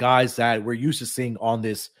on guys that we're used to seeing on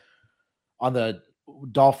the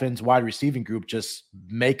Dolphins wide receiving group, just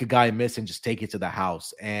make a guy miss and just take it to the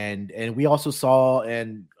house. And we also saw,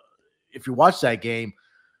 and if you watch that game,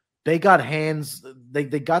 they got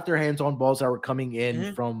got their hands on balls that were coming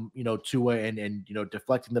in from Tua and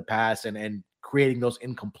deflecting the pass and creating those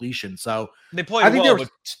incompletions. So they played well, but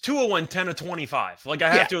Tua went 10 of 25. Like,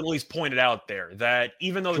 I have to at least point it out there that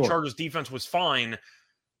even though the Chargers defense was fine,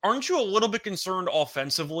 aren't you a little bit concerned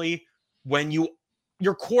offensively when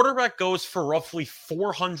your quarterback goes for roughly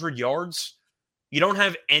 400 yards? You don't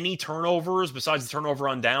have any turnovers besides the turnover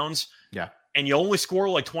on downs. Yeah. And you only score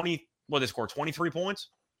like 20, what they score, 23 points?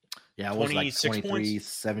 Yeah, it was like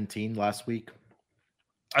 23-17 last week.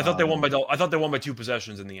 I thought they won by 2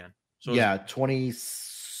 possessions in the end. So yeah,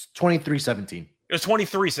 23-17. It was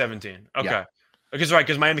 23-17. Okay. Yeah.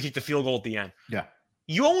 Because Miami kicked the field goal at the end. Yeah.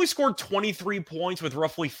 You only scored 23 points with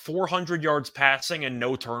roughly 400 yards passing and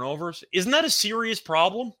no turnovers. Isn't that a serious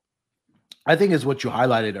problem? I think is what you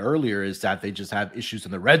highlighted earlier is that they just have issues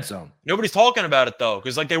in the red zone. Nobody's talking about it, though,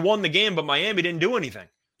 because they won the game, but Miami didn't do anything.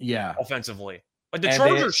 Yeah. Offensively. Like, the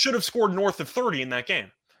Chargers should have scored north of 30 in that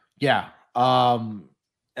game. Yeah. And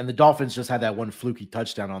the Dolphins just had that one fluky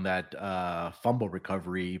touchdown on that fumble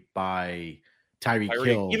recovery by Tyreek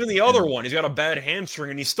Hill. Even the other one, he's got a bad hamstring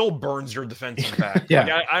and he still burns your defensive back. Yeah.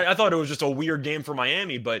 Like, I thought it was just a weird game for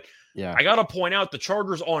Miami, but I got to point out the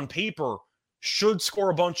Chargers on paper should score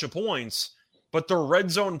a bunch of points, but their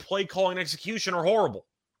red zone play calling execution are horrible.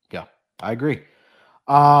 Yeah, I agree.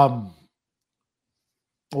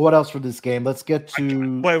 What else for this game? Let's get to...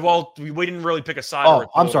 We didn't really pick a side. Oh,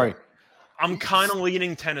 I'm sorry. I'm kind of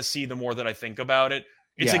leaning Tennessee the more that I think about it.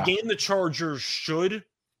 It's a game the Chargers should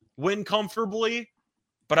win comfortably,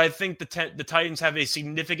 but I think the Titans have a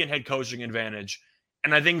significant head coaching advantage,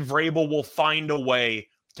 and I think Vrabel will find a way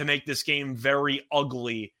to make this game very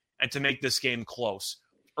ugly and to make this game close.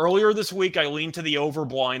 Earlier this week, I leaned to the over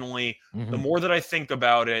blindly. The more that I think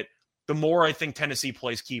about it, the more I think Tennessee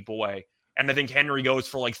plays keep away, and I think Henry goes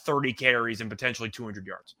for like 30 carries and potentially 200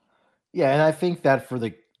 yards. Yeah, and I think that for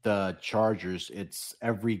the Chargers, it's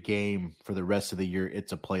every game for the rest of the year.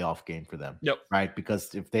 It's a playoff game for them. Yep. Right.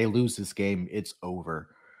 Because if they lose this game, it's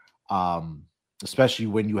over. Especially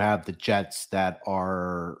when you have the Jets that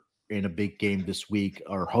are in a big game this week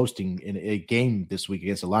or hosting in a game this week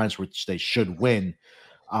against the Lions, which they should win.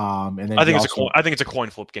 And then I think it's a coin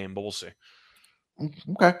flip game, but we'll see.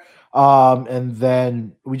 Okay. And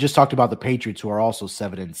then we just talked about the Patriots, who are also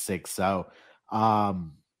 7-6. So,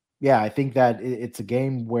 yeah, I think that it's a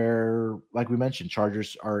game where, like we mentioned,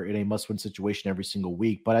 Chargers are in a must-win situation every single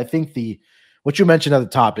week. But I think what you mentioned at the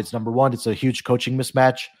top, it's number one, it's a huge coaching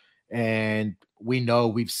mismatch. And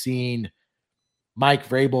we've seen Mike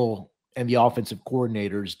Vrabel and the offensive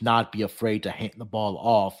coordinators not be afraid to hand the ball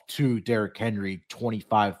off to Derrick Henry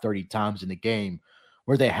 25, 30 times in the game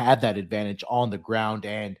where they had that advantage on the ground.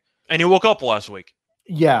 And he woke up last week.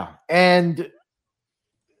 Yeah. And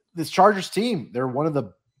this Chargers team, they're one of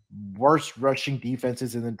the worst rushing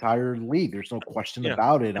defenses in the entire league. There's no question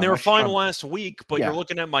about it. And they were fine last week, but you're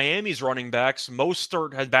looking at Miami's running backs.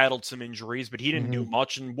 Mostert had battled some injuries, but he didn't do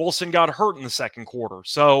much. And Wilson got hurt in the second quarter.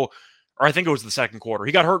 So, or I think it was the second quarter.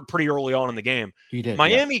 He got hurt pretty early on in the game. He did.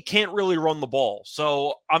 Miami can't really run the ball.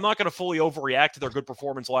 So I'm not going to fully overreact to their good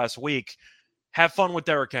performance last week. Have fun with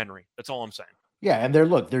Derrick Henry. That's all I'm saying. Yeah, and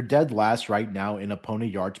they're dead last right now in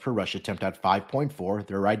opponent yards per rush attempt at 5.4.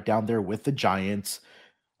 They're right down there with the Giants.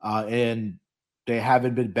 And they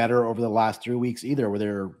haven't been better over the last 3 weeks either, where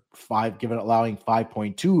they're allowing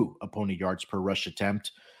 5.2 opponent yards per rush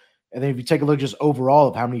attempt. And then if you take a look just overall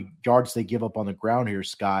of how many yards they give up on the ground here,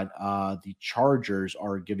 Scott, the Chargers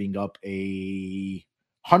are giving up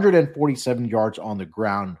 147 yards on the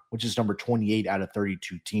ground, which is number 28 out of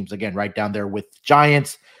 32 teams. Again, right down there with the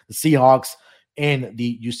Giants, the Seahawks, and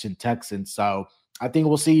the Houston Texans. So I think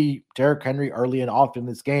we'll see Derrick Henry early and often in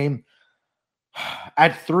this game.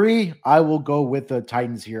 At 3, I will go with the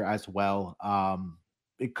Titans here as well.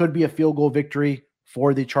 It could be a field goal victory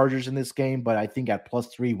for the Chargers in this game, but I think at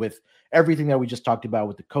 +3 with everything that we just talked about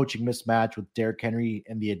with the coaching mismatch with Derrick Henry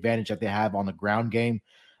and the advantage that they have on the ground game,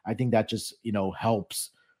 I think that just,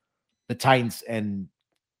 helps the Titans and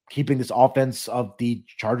keeping this offense of the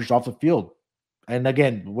Chargers off the field. And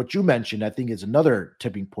again, what you mentioned, I think is another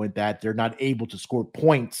tipping point that they're not able to score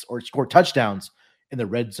points or score touchdowns in the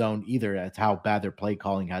red zone either. That's how bad their play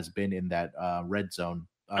calling has been in that red zone.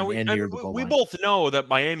 We both know that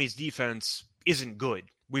Miami's defense isn't good.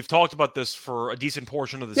 We've talked about this for a decent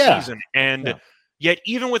portion of the season. And Yet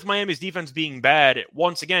even with Miami's defense being bad,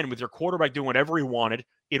 once again, with your quarterback doing whatever he wanted,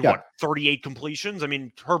 he had 38 completions? I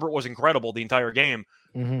mean, Herbert was incredible the entire game.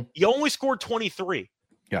 He only scored 23.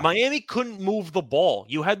 Miami couldn't move the ball.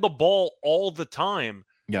 You had the ball all the time.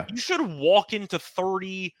 You should walk into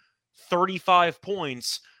 30, 35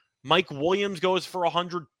 points. Mike Williams goes for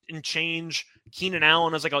 100 and change. Keenan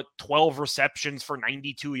Allen has like 12 receptions for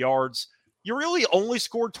 92 yards. You really only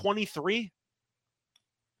scored 23?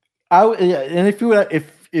 And if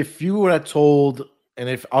you would have told, and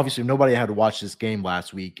if obviously nobody had watched this game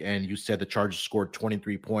last week, and you said the Chargers scored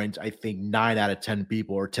 23 points, I think 9 out of 10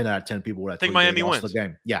 people or 10 out of 10 people would have think Miami wins the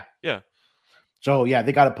game. Yeah. So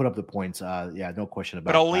they got to put up the points. No question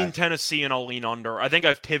about it. But I'll lean Tennessee and I'll lean under. I think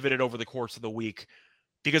I've pivoted over the course of the week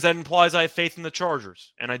because that implies I have faith in the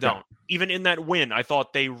Chargers, and I don't. Even in that win, I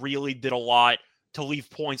thought they really did a lot to leave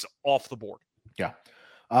points off the board.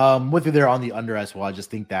 With you there on the under as well. I just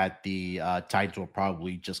think that the Titans will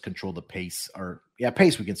probably just control the pace,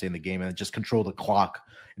 pace we can say in the game, and just control the clock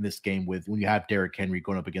in this game when you have Derrick Henry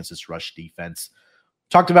going up against this rush defense.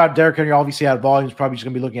 Talked about Derrick Henry, obviously out of volumes, probably just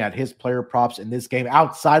going to be looking at his player props in this game.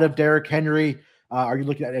 Outside of Derrick Henry, are you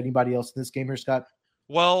looking at anybody else in this game here, Scott?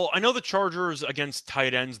 Well, I know the Chargers against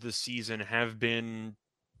tight ends this season have been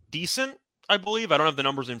decent, I believe. I don't have the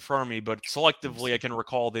numbers in front of me, but selectively I can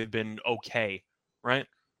recall they've been okay, right?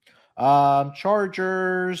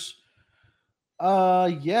 Chargers.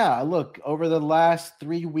 Look, over the last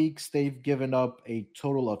 3 weeks, they've given up a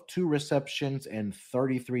total of 2 receptions and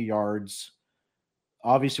 33 yards.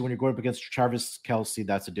 Obviously, when you're going up against Travis Kelce,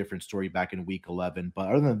 that's a different story back in week 11. But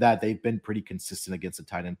other than that, they've been pretty consistent against the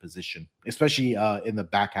tight end position, especially in the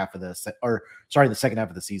back half of the second half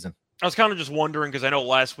of the season. I was kind of just wondering because I know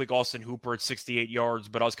last week Austin Hooper had 68 yards,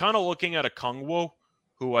 but I was kind of looking at Okongwu,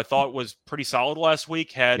 who I thought was pretty solid last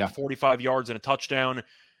week, had 45 yards and a touchdown.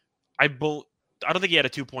 I don't think he had a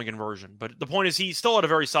 2-point conversion, but the point is he still had a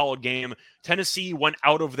very solid game. Tennessee went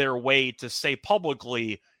out of their way to say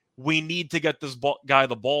publicly, we need to get this guy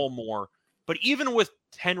the ball more. But even with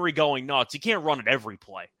Henry going nuts, he can't run it every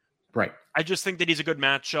play. Right. I just think that he's a good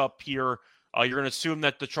matchup here. You're going to assume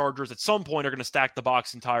that the Chargers at some point are going to stack the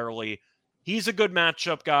box entirely. He's a good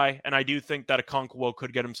matchup guy, and I do think that Okongwu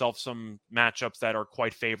could get himself some matchups that are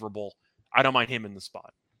quite favorable. I don't mind him in the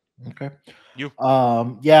spot. Okay. You?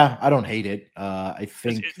 I don't hate it. I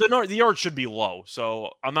think the yard should be low,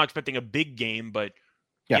 so I'm not expecting a big game, but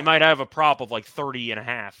he might have a prop of like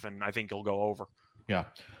 30.5, and I think he'll go over. Yeah.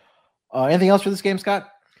 Anything else for this game, Scott?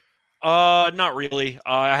 Not really.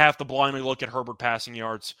 I have to blindly look at Herbert passing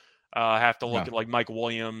yards. I have to look at like Mike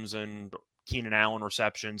Williams and Keenan Allen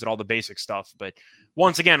receptions and all the basic stuff. But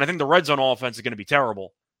once again, I think the red zone offense is going to be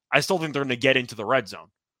terrible. I still think they're going to get into the red zone.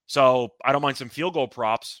 So I don't mind some field goal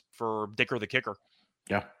props for Dicker the kicker.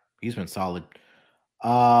 Yeah, he's been solid.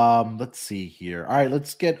 Let's see here. All right,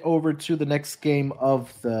 let's get over to the next game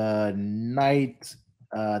of the night.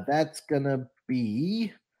 That's going to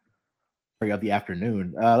be of the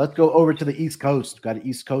afternoon. Let's go over to the East Coast. Got an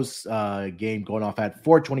East Coast game going off at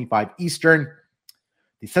 4:25 Eastern.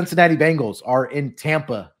 The Cincinnati Bengals are in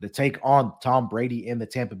Tampa to take on Tom Brady and the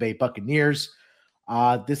Tampa Bay Buccaneers.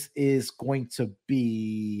 This is going to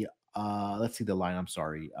be, let's see the line. I'm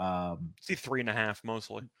sorry. See 3.5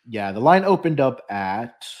 mostly. Yeah, the line opened up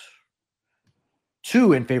at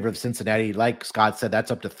 2 in favor of Cincinnati. Like Scott said,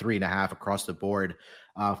 that's up to 3.5 across the board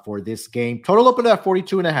for this game. Total opened at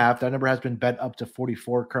 42.5. That number has been bet up to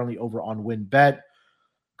 44, currently over on WinBet.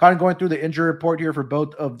 Kind of going through the injury report here for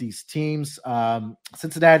both of these teams.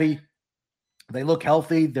 Cincinnati, they look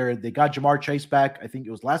healthy. They got Jamar Chase back. I think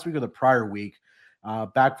it was last week or the prior week,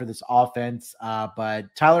 back for this offense. But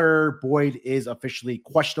Tyler Boyd is officially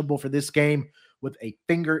questionable for this game with a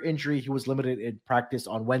finger injury. He was limited in practice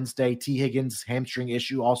on Wednesday. T. Higgins hamstring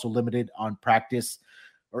issue also limited on practice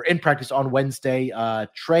or in practice on Wednesday.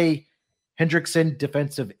 Trey Hendrickson,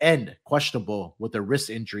 defensive end, questionable with a wrist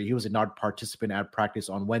injury. He was a non-participant at practice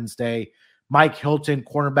on Wednesday. Mike Hilton,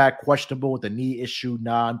 cornerback, questionable with a knee issue,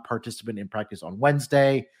 non-participant in practice on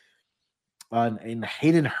Wednesday. And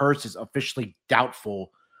Hayden Hurst is officially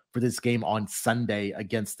doubtful for this game on Sunday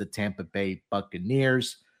against the Tampa Bay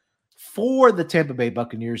Buccaneers. For the Tampa Bay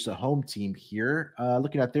Buccaneers, the home team here,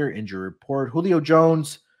 looking at their injury report, Julio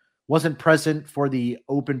Jones wasn't present for the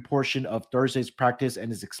open portion of Thursday's practice and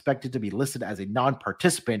is expected to be listed as a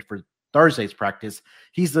non-participant for Thursday's practice.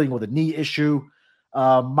 He's dealing with a knee issue.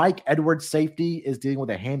 Mike Edwards, safety, is dealing with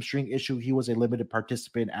a hamstring issue. He was a limited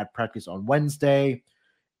participant at practice on Wednesday.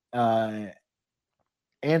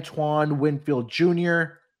 Antoine Winfield Jr.,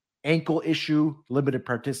 ankle issue, limited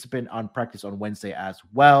participant on practice on Wednesday as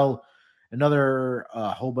well. another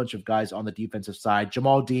whole bunch of guys on the defensive side.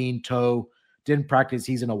 Jamal Dean, toe, didn't practice.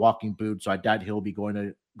 He's in a walking boot, so I doubt he'll be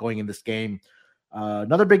going in this game.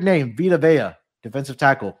 Another big name, Vita Vea, defensive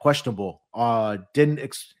tackle, questionable.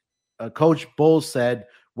 Coach Bowles said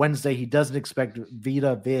Wednesday he doesn't expect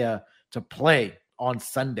Vita Vea to play on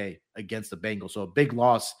Sunday against the Bengals. So a big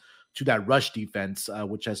loss to that rush defense,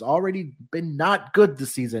 which has already been not good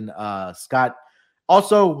this season, Scott.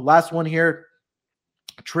 Also, last one here,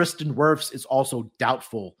 Tristan Wirfs is also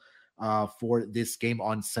doubtful for this game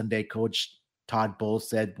on Sunday. Coach Todd Bowles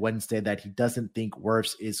said Wednesday that he doesn't think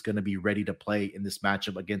Wirfs is going to be ready to play in this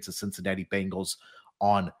matchup against the Cincinnati Bengals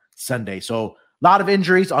on Sunday. So a lot of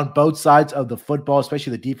injuries on both sides of the football,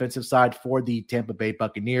 especially the defensive side for the Tampa Bay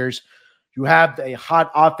Buccaneers. You have a hot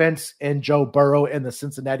offense in Joe Burrow and the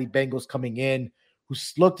Cincinnati Bengals coming in, who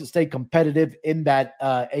look to stay competitive in that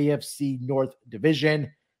AFC North division.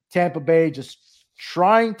 Tampa Bay just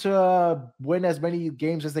trying to win as many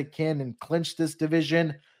games as they can and clinch this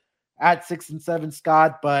division at 6-7,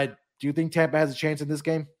 Scott. But do you think Tampa has a chance in this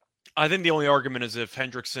game? I think the only argument is if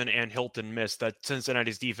Hendrickson and Hilton miss, that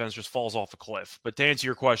Cincinnati's defense just falls off a cliff. But to answer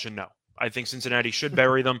your question, no. I think Cincinnati should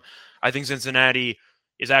bury them. I think Cincinnati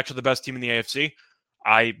is actually the best team in the AFC.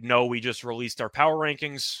 I know we just released our power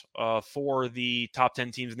rankings for the top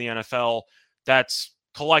 10 teams in the NFL. That's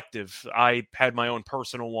collective. I had my own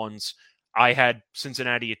personal ones. I had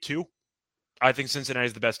Cincinnati at 2. I think Cincinnati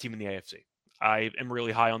is the best team in the AFC. I am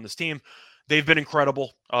really high on this team. They've been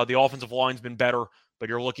incredible. The offensive line's been better, but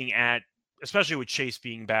you're looking at, especially with Chase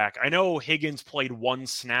being back. I know Higgins played 1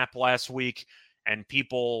 snap last week, and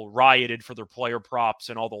people rioted for their player props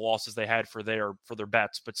and all the losses they had for their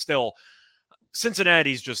bets. But still,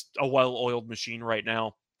 Cincinnati's just a well-oiled machine right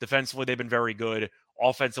now. Defensively, they've been very good.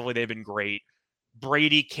 Offensively, they've been great.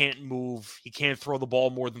 Brady can't move. He can't throw the ball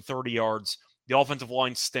more than 30 yards. The offensive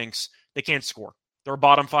line stinks. They can't score. They're a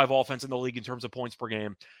bottom 5 offense in the league in terms of points per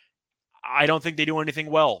game. I don't think they do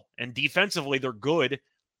anything well. And defensively, they're good.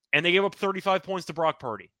 And they gave up 35 points to Brock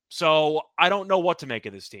Purdy. So I don't know what to make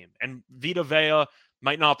of this team. And Vita Vea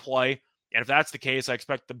might not play. And if that's the case, I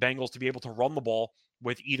expect the Bengals to be able to run the ball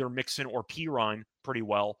with either Mixon or Pirine pretty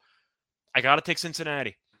well. I got to take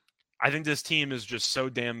Cincinnati. I think this team is just so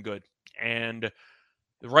damn good. And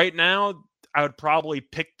right now, I would probably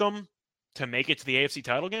pick them to make it to the AFC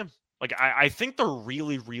title game. Like, I think they're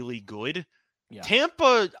really, really good. Yeah.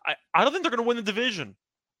 Tampa, I don't think they're going to win the division.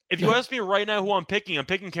 If you ask me right now who I'm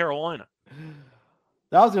picking Carolina.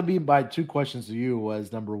 That was going to be my 2 questions to you.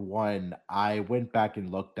 Was number 1, I went back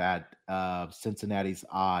and looked at Cincinnati's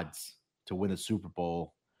odds to win the Super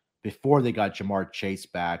Bowl before they got Jamar Chase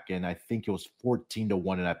back, and I think it was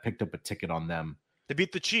 14-1, and I picked up a ticket on them. They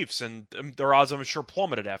beat the Chiefs, and their odds, I'm sure,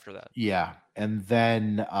 plummeted after that. Yeah, and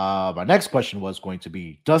then my next question was going to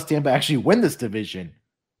be, does Tampa actually win this division?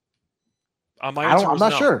 My answer I'm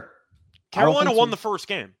not sure. Carolina won the first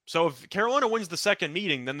game. So if Carolina wins the second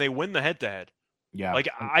meeting, then they win the head-to-head. Yeah. Like,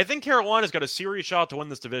 I think Carolina's got a serious shot to win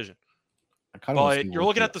this division. But you're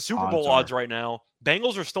looking at the Super Bowl odds right now.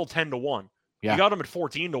 Bengals are still 10-1. Yeah. You got them at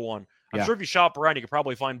 14-1. I'm sure if you shop around, you could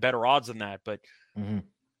probably find better odds than that. But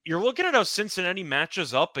you're looking at how Cincinnati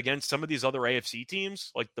matches up against some of these other AFC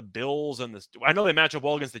teams, like the Bills and the. I know they match up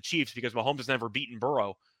well against the Chiefs because Mahomes has never beaten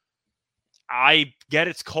Burrow. I get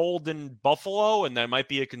it's cold in Buffalo, and that might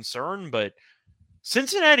be a concern, but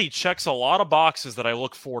Cincinnati checks a lot of boxes that I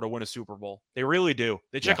look for to win a Super Bowl. They really do.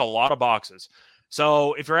 They check a lot of boxes.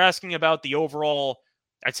 So if you're asking about the overall,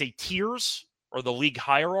 I'd say tiers or the league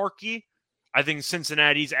hierarchy, I think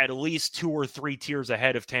Cincinnati's at least 2 or 3 tiers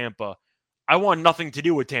ahead of Tampa. I want nothing to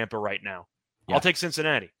do with Tampa right now. Yeah. I'll take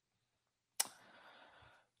Cincinnati.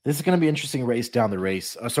 This is going to be an interesting race down the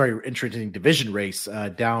race. Interesting division race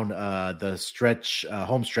down the stretch,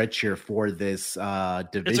 home stretch here for this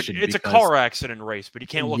division. It's a car accident race, but you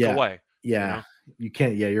can't look away. Yeah, you know? You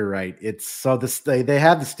can't. Yeah, you're right. It's so they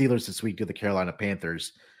have the Steelers this week to the Carolina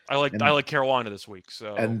Panthers. I like Carolina this week.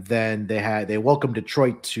 So and then they welcome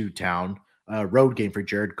Detroit to town, road game for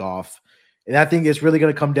Jared Goff, and I think it's really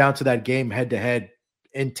going to come down to that game head to head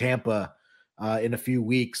in Tampa. In a few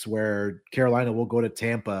weeks, where Carolina will go to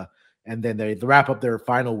Tampa, and then they wrap up their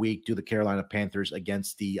final week, do the Carolina Panthers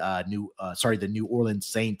against the New Orleans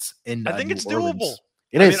Saints in I think New it's Orleans. doable.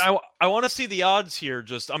 It is. I want to see the odds here.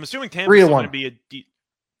 I'm assuming Tampa's going to be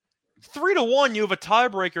 3-1. You have a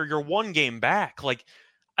tiebreaker. You're 1 game back. Like,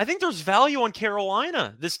 I think there's value on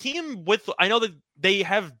Carolina. This team I know that they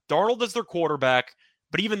have Darnold as their quarterback,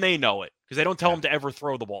 but even they know it because they don't tell them to ever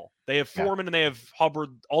throw the ball. They have Foreman and they have Hubbard.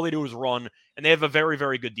 All they do is run, and they have a very,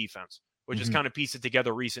 very good defense, which has kind of pieced it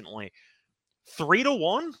together recently.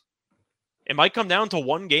 3-1? It might come down to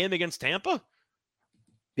one game against Tampa.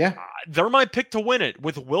 Yeah. They're my pick to win it.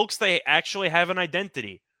 With Wilkes, they actually have an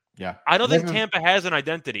identity. Yeah. I don't think Tampa has an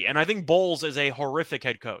identity, and I think Bowles is a horrific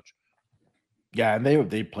head coach. Yeah, and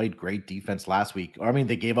they played great defense last week. I mean,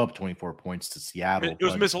 they gave up 24 points to Seattle. It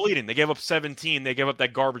was misleading. They gave up 17. They gave up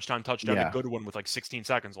that garbage time touchdown to Goodwin with like 16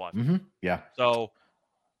 seconds left. Yeah. So,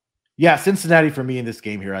 yeah, Cincinnati for me in this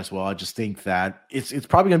game here as well. I just think that it's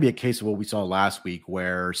probably going to be a case of what we saw last week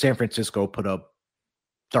where San Francisco put up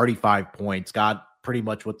 35 points, got pretty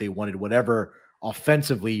much what they wanted, whatever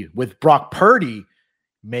offensively, with Brock Purdy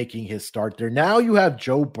making his start there. Now you have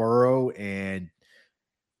Joe Burrow and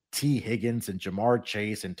T. Higgins and Jamar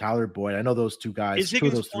Chase and Tyler Boyd. I know those two guys, two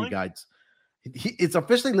of those three guys. It's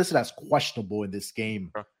officially listed as questionable in this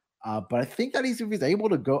game. But I think that if he's able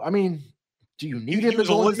to go, I mean, do you need him to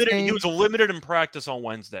go in this game? He was limited in practice on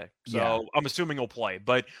Wednesday. So I'm assuming he'll play.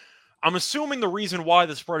 But I'm assuming the reason why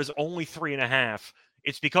the spread is only 3.5,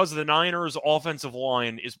 it's because the Niners' offensive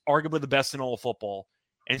line is arguably the best in all of football.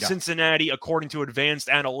 And Cincinnati, according to advanced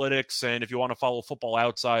analytics, and if you want to follow Football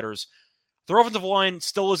Outsiders, their offensive line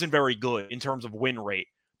still isn't very good in terms of win rate.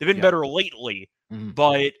 They've been better lately,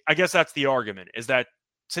 but I guess that's the argument, is that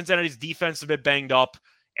Cincinnati's defense is a bit banged up,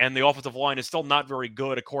 and the offensive line is still not very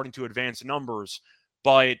good according to advanced numbers.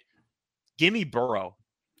 But give me Burrow.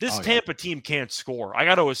 This Tampa team can't score. I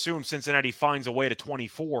got to assume Cincinnati finds a way to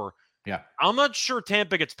 24. Yeah. I'm not sure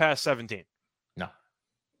Tampa gets past 17. No.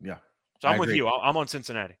 Yeah. So I'm with you. I'm on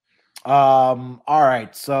Cincinnati. All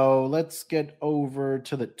right, so let's get over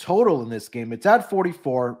to the total in this game. It's at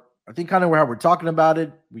 44. I think kind of how we're talking about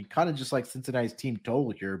it, we kind of just like Cincinnati's team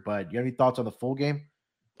total here, but you have any thoughts on the full game?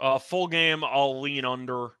 Full game, I'll lean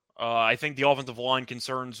under. I think the offensive line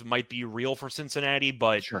concerns might be real for Cincinnati,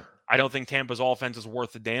 but I don't think Tampa's offense is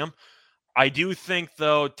worth a damn. I do think,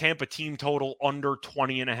 though, Tampa team total under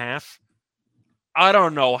 20.5. I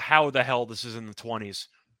don't know how the hell this is in the 20s.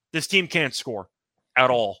 This team can't score at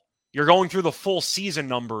all. You're going through the full season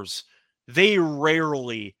numbers. They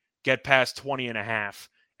rarely get past 20.5.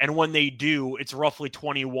 And when they do, it's roughly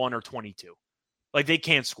 21 or 22. Like, they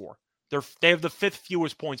can't score. They have the 5th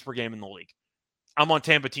fewest points per game in the league. I'm on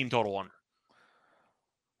Tampa team total under.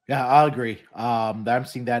 Yeah, I'll agree. I'm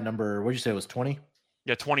seeing that number. What did you say it was 20?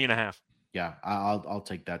 Yeah, 20.5. Yeah, I'll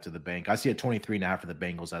take that to the bank. I see a 23.5 for the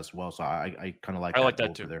Bengals as well. So I kind of like I like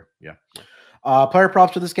that too. There. Yeah. Player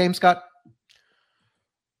props for this game, Scott?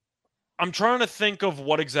 I'm trying to think of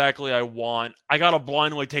what exactly I want. I got to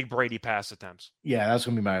blindly take Brady pass attempts. Yeah, that's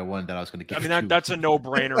going to be my one that I was going to give. I mean, that's a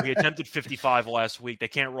no-brainer. He attempted 55 last week. They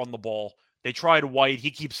can't run the ball. They tried White.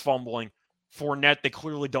 He keeps fumbling. Fournette, they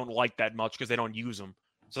clearly don't like that much because they don't use him.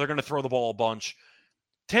 So they're going to throw the ball a bunch.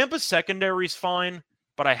 Tampa's secondary's fine,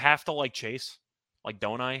 but I have to like Chase. Like,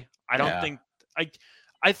 don't I? I don't think...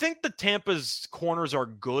 I think the Tampa's corners are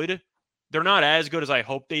good. They're not as good as I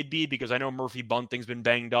hoped they'd be because I know Murphy Bunting's been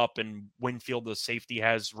banged up and Winfield, the safety,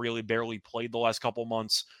 has really barely played the last couple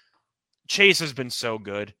months. Chase has been so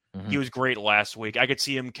good. He was great last week. I could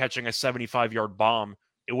see him catching a 75-yard bomb.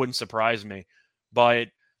 It wouldn't surprise me. But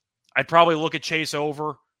I'd probably look at Chase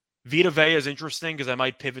over. Vita Vea is interesting because I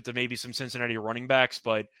might pivot to maybe some Cincinnati running backs,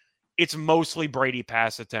 but it's mostly Brady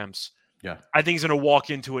pass attempts. Yeah. I think he's going to walk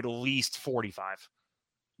into at least 45.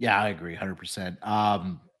 Yeah, I agree 100%.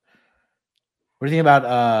 What do you think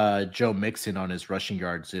about Joe Mixon on his rushing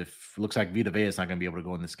yards? If it looks like Vita Vea is not going to be able to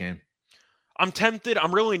go in this game. I'm tempted.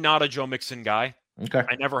 I'm really not a Joe Mixon guy. Okay.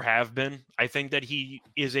 I never have been. I think that he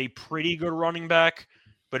is a pretty good running back,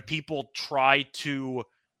 but people try to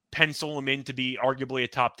pencil him in to be arguably a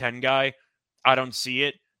top 10 guy. I don't see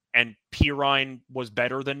it. And Pirine was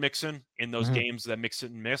better than Mixon in those games that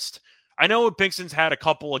Mixon missed. I know Mixon's had a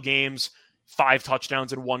couple of games, 5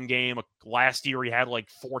 touchdowns in one game. Last year, he had like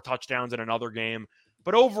 4 touchdowns in another game.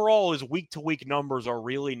 But overall, his week-to-week numbers are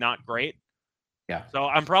really not great. Yeah. So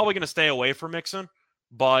I'm probably going to stay away from Mixon,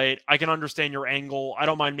 but I can understand your angle. I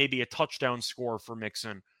don't mind maybe a touchdown score for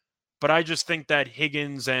Mixon. But I just think that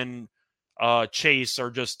Higgins and Chase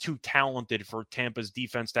are just too talented for Tampa's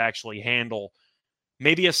defense to actually handle.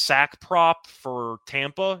 Maybe a sack prop for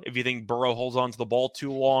Tampa if you think Burrow holds on to the ball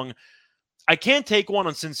too long. I can't take one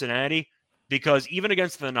on Cincinnati because even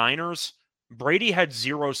against the Niners, Brady had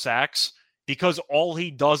 0 sacks because all he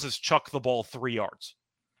does is chuck the ball 3 yards.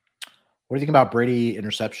 What do you think about Brady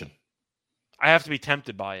interception? I have to be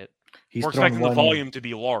tempted by it. We're expecting the volume to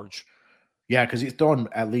be large. Yeah, because he's thrown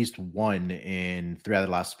at least 1 in 3 out of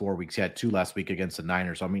the last 4 weeks. He had 2 last week against the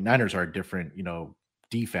Niners. I mean, Niners are a different,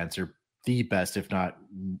 defense. They're the best, if not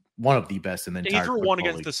one of the best in the entire league. He threw 1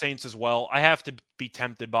 against league. the Saints as well. I have to be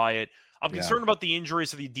tempted by it. I'm concerned about the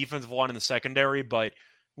injuries to the defensive line in the secondary, but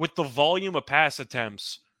with the volume of pass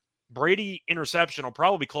attempts, Brady interception will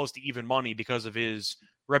probably be close to even money because of his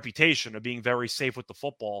reputation of being very safe with the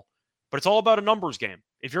football. But it's all about a numbers game.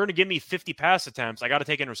 If you're going to give me 50 pass attempts, I got to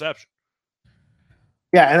take interception.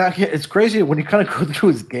 Yeah, and it's crazy when you kind of go through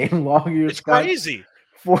his game log here, It's Scott. crazy.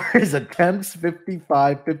 For his attempts,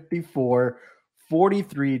 55, 54,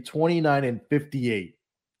 43, 29, and 58.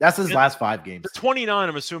 That's his last 5 games. The 29,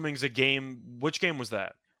 I'm assuming, is a game. Which game was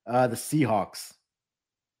that? The Seahawks.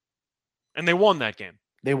 And they won that game.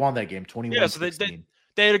 They won that game, 21-16. Yeah, so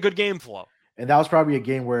they had a good game flow. And that was probably a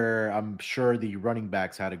game where I'm sure the running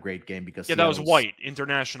backs had a great game because that was White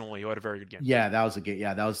internationally who had a very good game. Yeah, that was a game.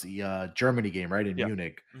 Yeah, that was the Germany game, right, in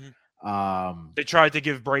Munich. Mm-hmm. They tried to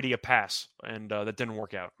give Brady a pass, and that didn't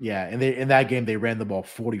work out. Yeah, and in that game they ran the ball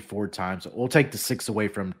 44 times. We'll take the 6 away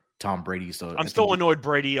from Tom Brady. So I'm still annoyed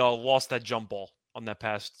Brady lost that jump ball on that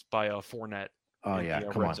pass by Fournette. Oh yeah,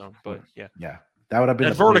 come on. Zone. But yeah. That would have been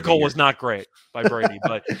that vertical was not great by Brady,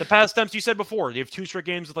 but the pass attempts you said before, you have 2 straight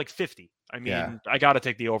games with like 50. I mean, I got to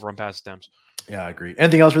take the over on pass attempts. Yeah, I agree.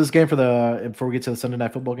 Anything else for this game before we get to the Sunday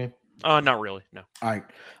Night Football game? Not really. No. All right.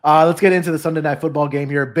 Let's get into the Sunday Night Football game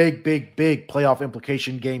here. Big playoff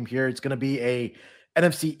implication game here. It's going to be a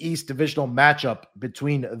NFC East divisional matchup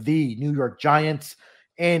between the New York Giants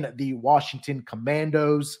and the Washington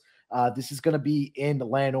Commandos. This is going to be in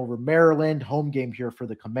Landover, Maryland. Home game here for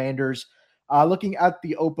the Commanders. Looking at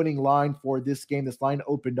the opening line for this game, this line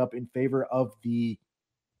opened up in favor of the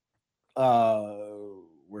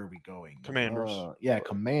where are we going? Commanders.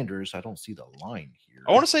 Commanders. I don't see the line here.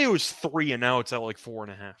 I want to say it was 3, and now it's at like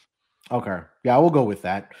 4.5. Okay. Yeah, we'll go with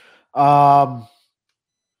that. I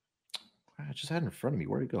just had it in front of me.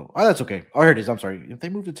 Where'd it go? Oh, that's okay. Oh, here it is. I'm sorry. They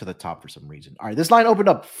moved it to the top for some reason. All right. This line opened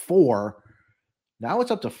up 4. Now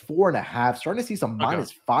it's up to 4.5. Starting to see some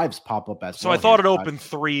minus 5s pop up as well. So I thought it opened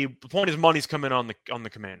 3. The point is money's coming on the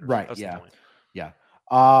Commanders. Right. That's yeah. The point. Yeah.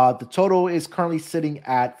 The total is currently sitting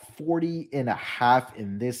at 40.5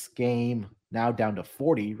 in this game. Now down to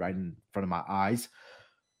 40 right in front of my eyes.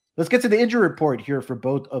 Let's get to the injury report here for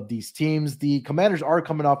both of these teams. The Commanders are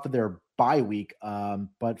coming off of their bye week.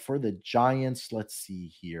 But for the Giants, let's see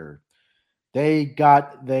here. They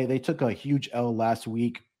took a huge L last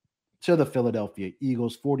week to the Philadelphia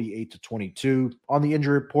Eagles, 48-22. On the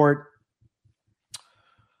injury report,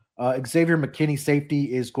 Xavier McKinney,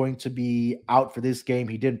 safety, is going to be out for this game.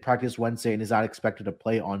 He didn't practice Wednesday and is not expected to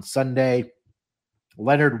play on Sunday.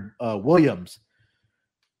 Leonard Williams,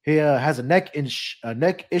 he has a neck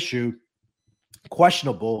issue,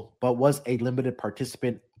 questionable, but was a limited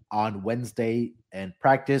participant on Wednesday and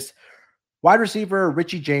practice. Wide receiver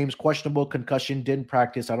Richie James, questionable concussion, didn't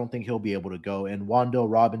practice. I don't think he'll be able to go. And Wando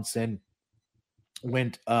Robinson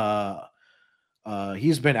went.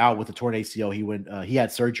 He's been out with a torn ACL. He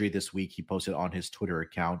had surgery this week. He posted on his Twitter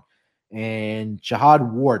account. And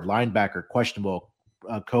Jihad Ward, linebacker, questionable.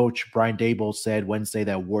 Coach Brian Dable said Wednesday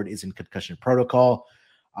that Ward is in concussion protocol.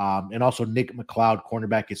 And also Nick McLeod,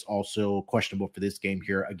 cornerback, is also questionable for this game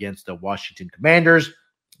here against the Washington Commanders.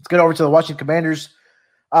 Let's get over to the Washington Commanders.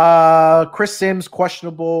 Chris Sims,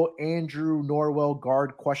 questionable. Andrew Norwell,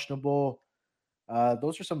 guard, questionable.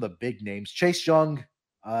 Those are some of the big names. Chase Young,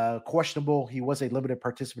 questionable. He was a limited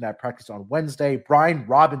participant at practice on Wednesday. Brian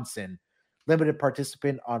Robinson, limited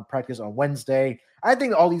participant on practice on Wednesday. I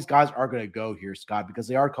think all these guys are going to go here, Scott, because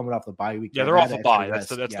they are coming off the bye week. Yeah, they're off the bye. That's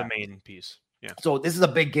the main piece. Yeah. So this is a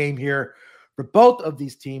big game here for both of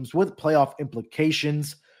these teams with playoff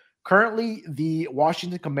implications. Currently, the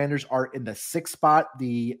Washington Commanders are in the 6th spot.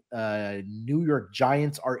 The New York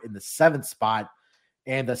Giants are in the 7th spot.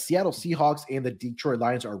 And the Seattle Seahawks and the Detroit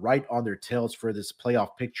Lions are right on their tails for this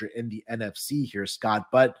playoff picture in the NFC here, Scott.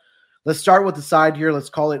 But let's start with the side here.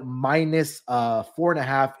 Let's call it minus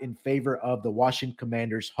 4.5 in favor of the Washington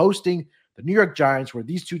Commanders hosting the New York Giants, where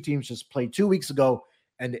these two teams just played 2 weeks ago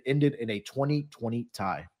and it ended in a 20-20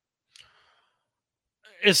 tie.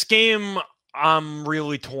 This game I'm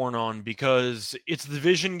really torn on because it's the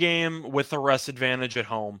division game with the rest advantage at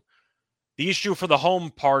home. The issue for the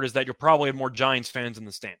home part is that you'll probably have more Giants fans in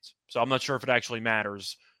the stands. So I'm not sure if it actually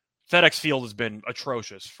matters. FedEx Field has been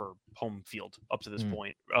atrocious for home field up to this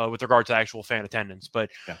point with regard to actual fan attendance.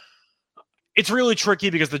 But it's really tricky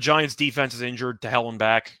because the Giants defense is injured to hell and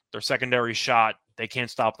back. Their secondary shot, they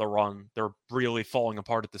can't stop the run. They're really falling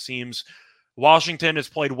apart at the seams. Washington has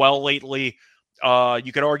played well lately.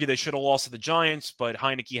 You could argue they should have lost to the Giants, but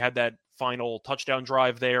Heineke had that final touchdown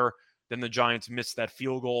drive there. Then the Giants missed that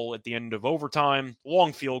field goal at the end of overtime.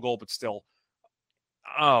 Long field goal, but still.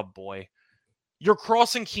 Oh, boy. You're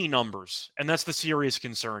crossing key numbers, and that's the serious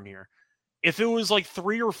concern here. If it was like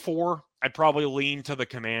 3 or 4, I'd probably lean to the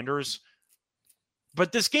Commanders.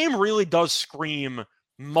 But this game really does scream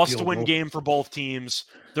must-win game for both teams.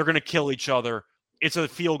 They're going to kill each other. It's a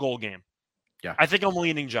field goal game. Yeah. I think I'm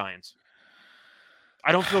leaning Giants.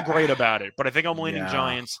 I don't feel great about it, but I think I'm leaning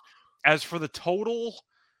Giants. As for the total,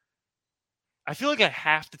 I feel like I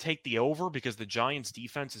have to take the over because the Giants'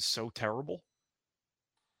 defense is so terrible.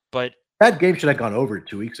 But that game should have gone over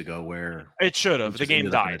 2 weeks ago where it should have. The game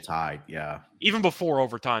died. Tied, yeah. Even before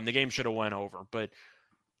overtime, the game should have went over. But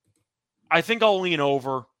I think I'll lean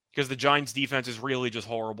over because the Giants' defense is really just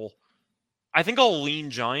horrible. I think I'll lean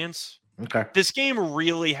Giants. Okay. This game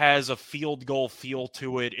really has a field goal feel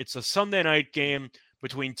to it. It's a Sunday night game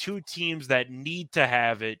between two teams that need to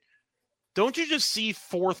have it. Don't you just see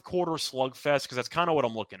fourth quarter slugfest? Because that's kind of what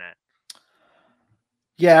I'm looking at.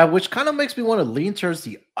 Yeah, which kind of makes me want to lean towards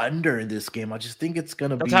the under in this game. I just think it's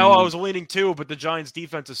going to be... That's how I was leaning too, but the Giants'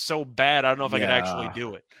 defense is so bad, I don't know if I can actually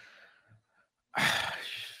do it.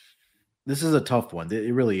 This is a tough one.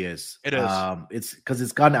 It really is. It is. It's because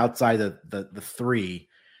it's gotten outside the 3,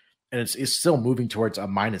 and it's still moving towards a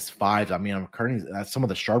 -5. I mean, I'm currently at some of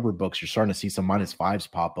the sharper books, you're starting to see some -5s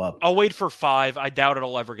pop up. I'll wait for 5. I doubt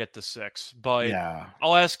it'll ever get to 6, but yeah.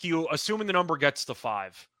 I'll ask you, assuming the number gets to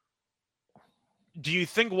 5, do you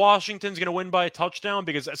think Washington's going to win by a touchdown?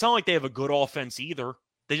 Because it's not like they have a good offense either.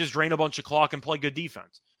 They just drain a bunch of clock and play good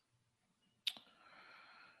defense.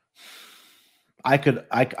 I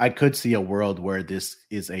could see a world where this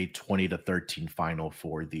is a 20-13 final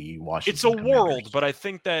for the Washington. It's a Commanders. world, but I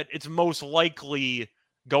think that it's most likely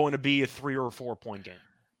going to be a 3 or 4 point game.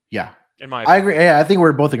 Yeah. In my opinion. I agree. Yeah, I think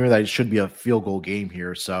we're both agreeing that it should be a field goal game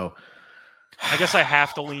here. So I guess I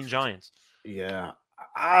have to lean Giants. Yeah.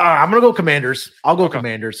 I'm going to go Commanders. I'll go Okay.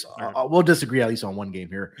 Commanders. Right. We'll disagree at least on one game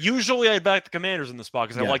here. Usually I back the Commanders in the spot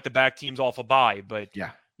because I like to back teams off a bye, but yeah.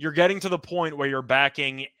 You're getting to the point where you're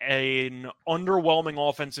backing an underwhelming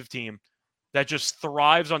offensive team that just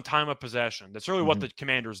thrives on time of possession. That's really what the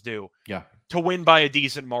Commanders do. Yeah. To win by a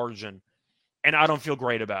decent margin. And I don't feel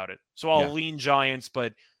great about it. So I'll lean Giants,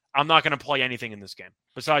 but I'm not going to play anything in this game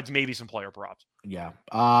besides maybe some player props. Yeah.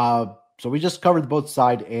 So we just covered both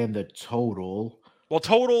side and the total. Well,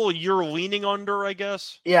 total, you're leaning under, I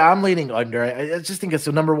guess. Yeah, I'm leaning under. I just think it's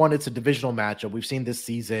number one, it's a divisional matchup. We've seen this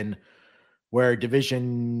season where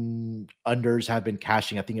division unders have been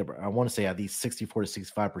cashing, I want to say at least 64 to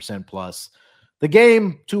 65% plus. The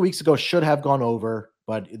game 2 weeks ago should have gone over,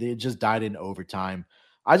 but it just died in overtime.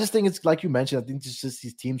 I just think it's like you mentioned, I think it's just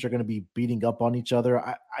these teams are going to be beating up on each other.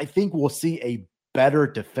 I think we'll see a better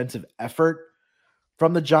defensive effort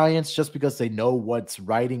from the Giants just because they know what's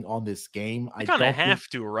riding on this game. They kind of have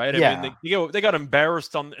to, right? Yeah. I mean, they got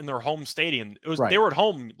embarrassed in their home stadium. They were at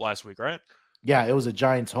home last week, right? Yeah, it was a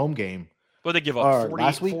Giants home game. But they give up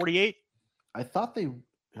 48? I thought they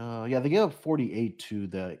gave up 48 to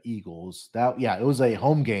the Eagles. It was a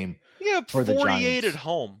home game. Yeah, for the 48 Giants. at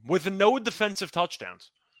home with no defensive touchdowns.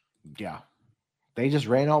 Yeah. They just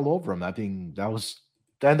ran all over them.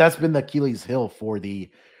 That's been the Achilles heel for the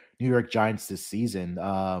New York Giants this season.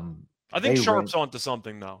 I think Sharp's onto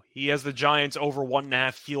something, though. He has the Giants over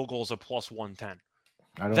 1.5 field goals at plus 110.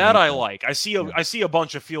 I like. I see a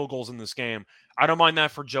bunch of field goals in this game. I don't mind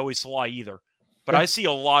that for Joey Sly either. But I see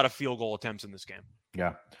a lot of field goal attempts in this game.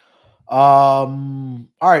 Yeah. All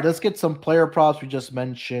right, let's get some player props. We just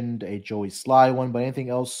mentioned a Joey Sly one, but anything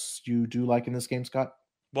else you do like in this game, Scott?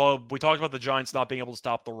 Well, we talked about the Giants not being able to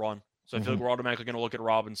stop the run. So I feel like we're automatically going to look at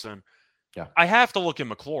Robinson. Yeah. I have to look at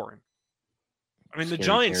McLaurin. I mean, the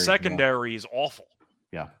Giants secondary is awful.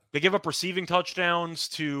 Yeah. They give up receiving touchdowns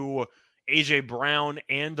to A.J. Brown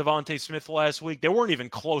and Devontae Smith last week. They weren't even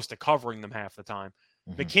close to covering them half the time.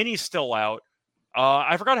 McKinney's still out.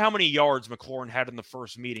 I forgot how many yards McLaurin had in the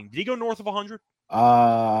first meeting. Did he go north of 100?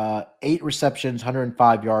 8 receptions,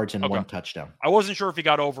 105 yards, and 1 touchdown. I wasn't sure if he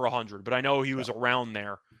got over 100, but I know he was around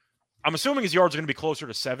there. I'm assuming his yards are going to be closer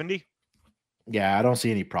to 70. Yeah, I don't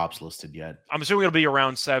see any props listed yet. I'm assuming it'll be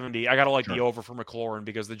around 70. I got to like the over for McLaurin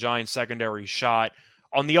because the Giants secondary shot.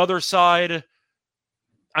 On the other side,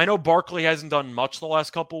 I know Barkley hasn't done much the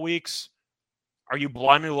last couple weeks. Are you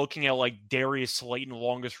blindly looking at like Darius Slayton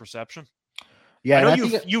longest reception? Yeah, I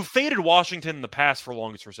know you've faded Washington in the past for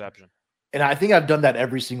longest reception. And I think I've done that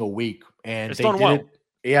every single week. And it's done well.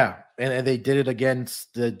 Yeah, and they did it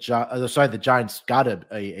against the Giants got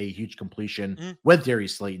a huge completion with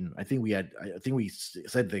Darius Slayton. I think we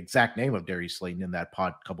said the exact name of Darius Slayton in that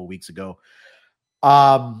pod a couple weeks ago.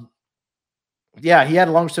 Yeah, he had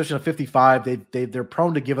a long reception of 55. They're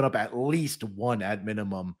prone to giving up at least 1 at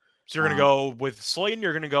minimum. So you're going to go with Slayton.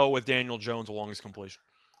 You're going to go with Daniel Jones, the longest completion.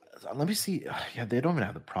 Let me see. Yeah, they don't even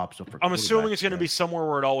have the props up for. I'm assuming it's going to be somewhere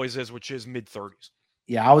where it always is, which is mid-30s.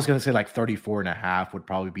 Yeah, I was going to say like 34.5 would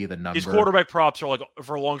probably be the number. His quarterback props are like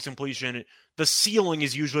for long completion. The ceiling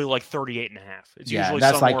is usually like 38.5. It's usually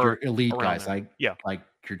that's like somewhere your elite guys, there. like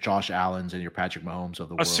your Josh Allens and your Patrick Mahomes of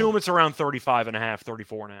the world. Assume it's around 35.5,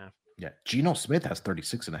 34.5. Yeah, Geno Smith has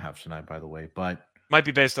 36.5 tonight, by the way, but might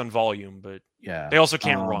be based on volume, but yeah, they also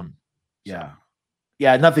can't run. Yeah,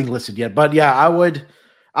 yeah, nothing listed yet, but yeah, I would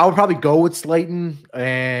probably go with Slayton,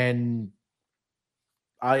 and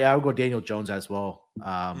I would go Daniel Jones as well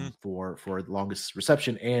for longest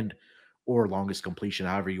reception and or longest completion,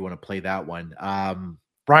 however you want to play that one.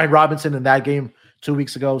 Brian Robinson in that game 2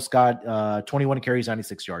 weeks ago, Scott, 21 carries,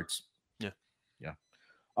 96 yards. Yeah.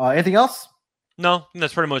 Anything else? No,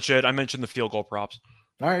 that's pretty much it. I mentioned the field goal props.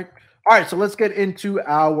 All right. So let's get into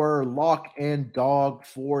our lock and dog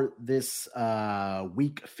for this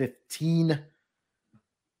week 15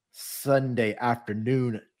 Sunday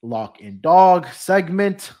afternoon lock and dog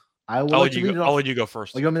segment. I'll let you go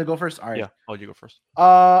first. Oh, you want me to go first? All right. Yeah, I'll let you go first.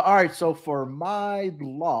 All right. So for my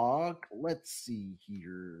lock, let's see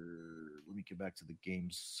here. Let me get back to the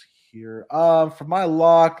games here. For my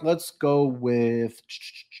lock, let's go with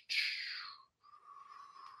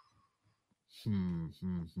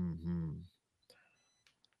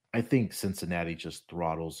I think Cincinnati just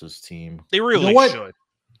throttles this team. They really should.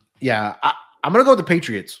 Yeah, I'm going to go with the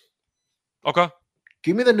Patriots. Okay.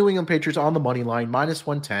 Give me the New England Patriots on the money line, minus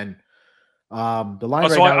 110. The line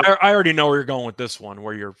right now, I already know where you're going with this one,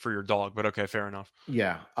 for your dog, but okay, fair enough.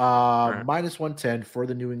 Yeah. Right. Minus 110 for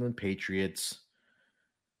the New England Patriots.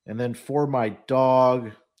 And then for my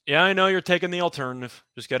dog. Yeah, I know you're taking the alternative.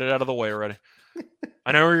 Just get it out of the way already.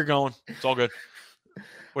 I know where you're going. It's all good.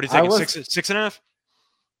 What are you taking? 6.5?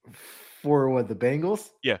 For what, the Bengals?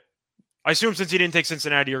 Yeah. I assume since you didn't take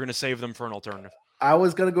Cincinnati, you're going to save them for an alternative. I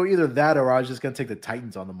was going to go either that or I was just going to take the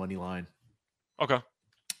Titans on the money line. Okay.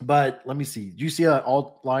 But let me see. Do you see an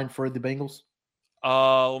alt line for the Bengals?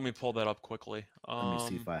 Let me pull that up quickly. Let me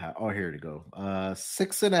see if I have. Oh, here to go.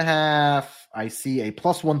 6.5. I see a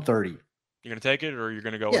plus 130. You're going to take it or you're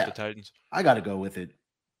going to go with the Titans? I got to go with it.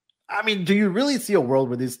 I mean, do you really see a world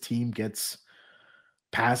where this team gets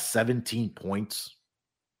past 17 points?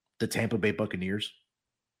 The Tampa Bay Buccaneers?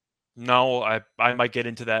 No, I might get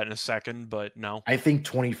into that in a second, but no. I think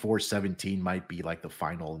 24-17 might be like the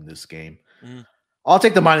final in this game. I'll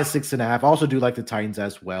take the minus 6.5. I also do like the Titans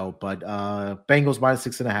as well, but Bengals minus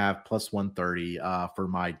 6.5 plus 130 for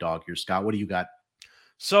my dog here. Scott, what do you got?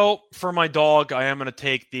 So for my dog, I am going to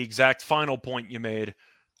take the exact final point you made.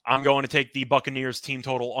 I'm going to take the Buccaneers team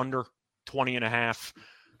total under 20.5.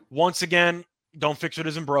 Once again, don't fix what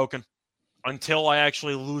isn't broken. Until I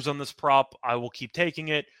actually lose on this prop, I will keep taking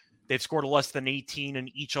it. They've scored less than 18 in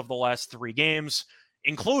each of the last 3 games,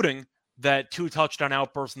 including that 2 touchdown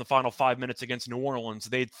outbursts in the final 5 minutes against New Orleans.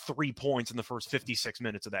 They had 3 points in the first 56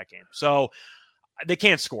 minutes of that game. So they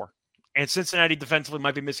can't score. And Cincinnati defensively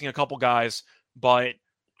might be missing a couple guys, but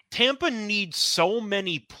Tampa needs so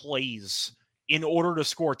many plays in order to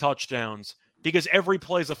score touchdowns because every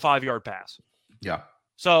play is a 5-yard pass. Yeah.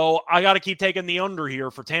 So I got to keep taking the under here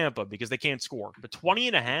for Tampa because they can't score. But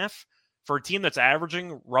 20.5 for a team that's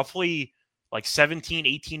averaging roughly like 17,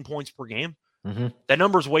 18 points per game, that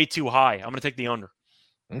number's way too high. I'm going to take the under.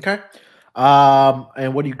 Okay.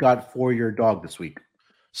 And what do you got for your dog this week?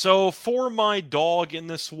 So for my dog in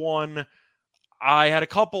this one, I had a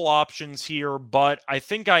couple options here, but I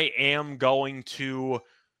think I am going to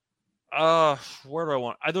where do I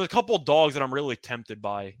want? There's a couple of dogs that I'm really tempted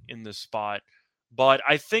by in this spot, but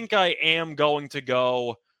I think I am going to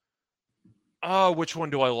go. Which one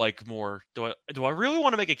do I like more? Do I really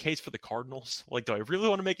want to make a case for the Cardinals? Like, do I really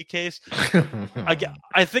want to make a case?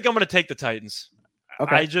 I think I'm going to take the Titans.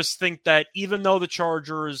 Okay. I just think that even though the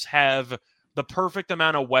Chargers have the perfect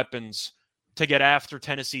amount of weapons to get after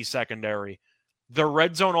Tennessee's secondary, the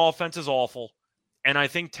red zone offense is awful, and I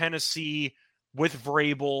think Tennessee with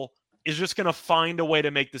Vrabel is just going to find a way to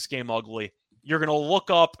make this game ugly. You're going to look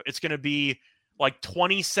up, it's going to be like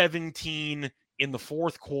 2017 in the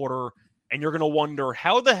fourth quarter, and you're going to wonder,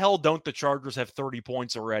 how the hell don't the Chargers have 30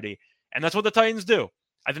 points already? And that's what the Titans do.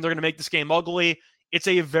 I think they're going to make this game ugly. It's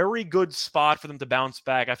a very good spot for them to bounce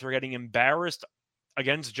back after getting embarrassed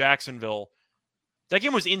against Jacksonville. That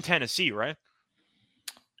game was in Tennessee, right?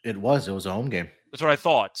 It was a home game. That's what I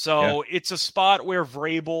thought. So It's a spot where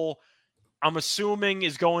Vrabel, I'm assuming,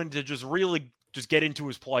 is going to just really just get into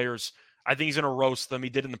his players. I think he's going to roast them. He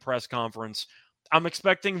did in the press conference. I'm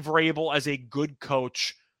expecting Vrabel as a good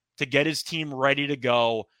coach to get his team ready to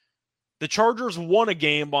go. The Chargers won a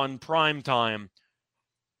game on prime time.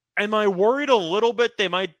 Am I worried a little bit they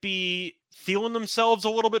might be feeling themselves a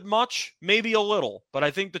little bit much? Maybe a little. But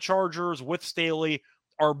I think the Chargers with Staley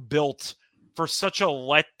are built for such a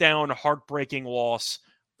letdown, heartbreaking loss.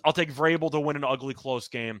 I'll take Vrabel to win an ugly, close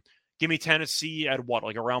game. Give me Tennessee at what,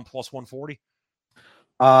 like around plus 140?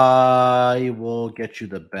 I will get you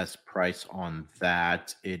the best price on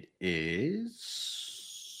that. It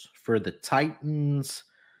is for the Titans.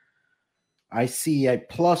 I see a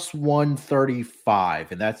plus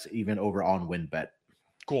 135, and that's even over on WinBet.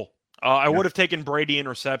 Cool. I would have taken Brady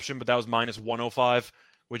interception, but that was minus 105,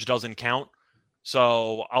 which doesn't count.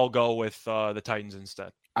 So I'll go with the Titans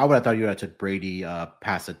instead. I would have thought you would have took Brady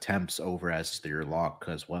pass attempts over as your lock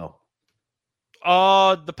as well.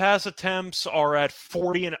 The pass attempts are at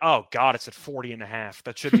 40 and oh god, it's at 40 and a half.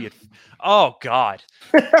 That should be at oh god.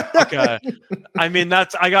 Okay. I mean,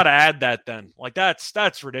 I gotta add that then. Like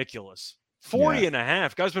that's ridiculous. 40 and a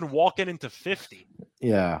half. Guy's been walking into 50.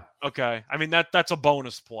 Yeah. Okay. I mean that's a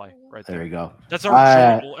bonus play right there. There you go. That's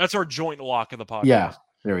our joint lock of the podcast. Yeah.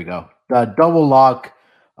 There we go. Double lock,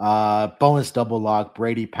 bonus double lock,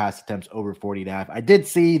 Brady pass attempts over 40 and a half. I did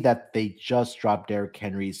see that they just dropped Derrick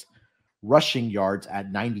Henry's rushing yards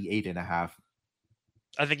at 98 and a half.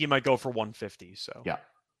 I think you might go for 150. So yeah.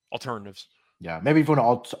 Alternatives. Yeah. Maybe for an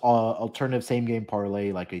alternative same game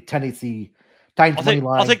parlay, like a Tennessee Titans money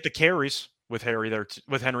line. I'll take the carries with Henry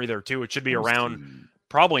there too. It should be around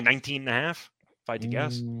probably 19 and a half, if I had to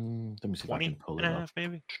guess. Let me see 20 if I can pull it and a up. half,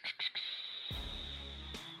 maybe.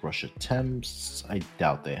 Rush attempts. I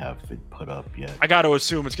doubt they have it put up yet. I got to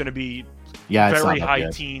assume it's going to be very high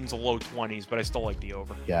teens, low 20s, but I still like the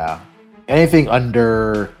over. Yeah. Anything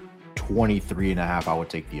under 23 and a half, I would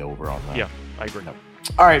take the over on that. Yeah, I agree. Yep.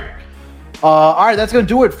 All right. That's going to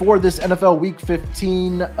do it for this NFL Week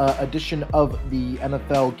 15 edition of the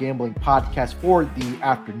NFL Gambling Podcast for the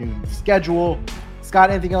afternoon schedule. Scott,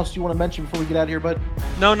 anything else you want to mention before we get out of here, bud?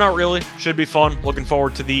 No, not really. Should be fun. Looking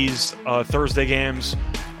forward to these Thursday games.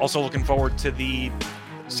 Also looking forward to the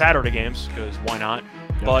Saturday games, because why not?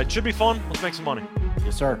 Yep. But should be fun. Let's make some money.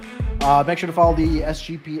 Yes, sir. Make sure to follow the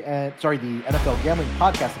NFL Gambling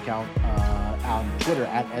Podcast account on Twitter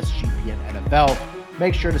at SGPNNFL.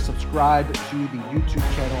 Make sure to subscribe to the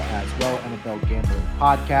YouTube channel as well, NFL Gambling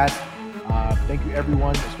Podcast. Thank you,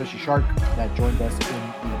 everyone, especially Shark, that joined us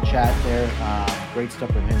in the chat there. Great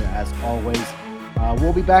stuff from him, as always.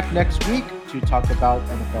 We'll be back next week to talk about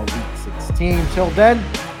NFL Week 16. Till then,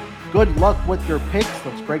 good luck with your picks.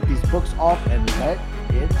 Let's break these books off and let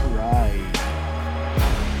it ride.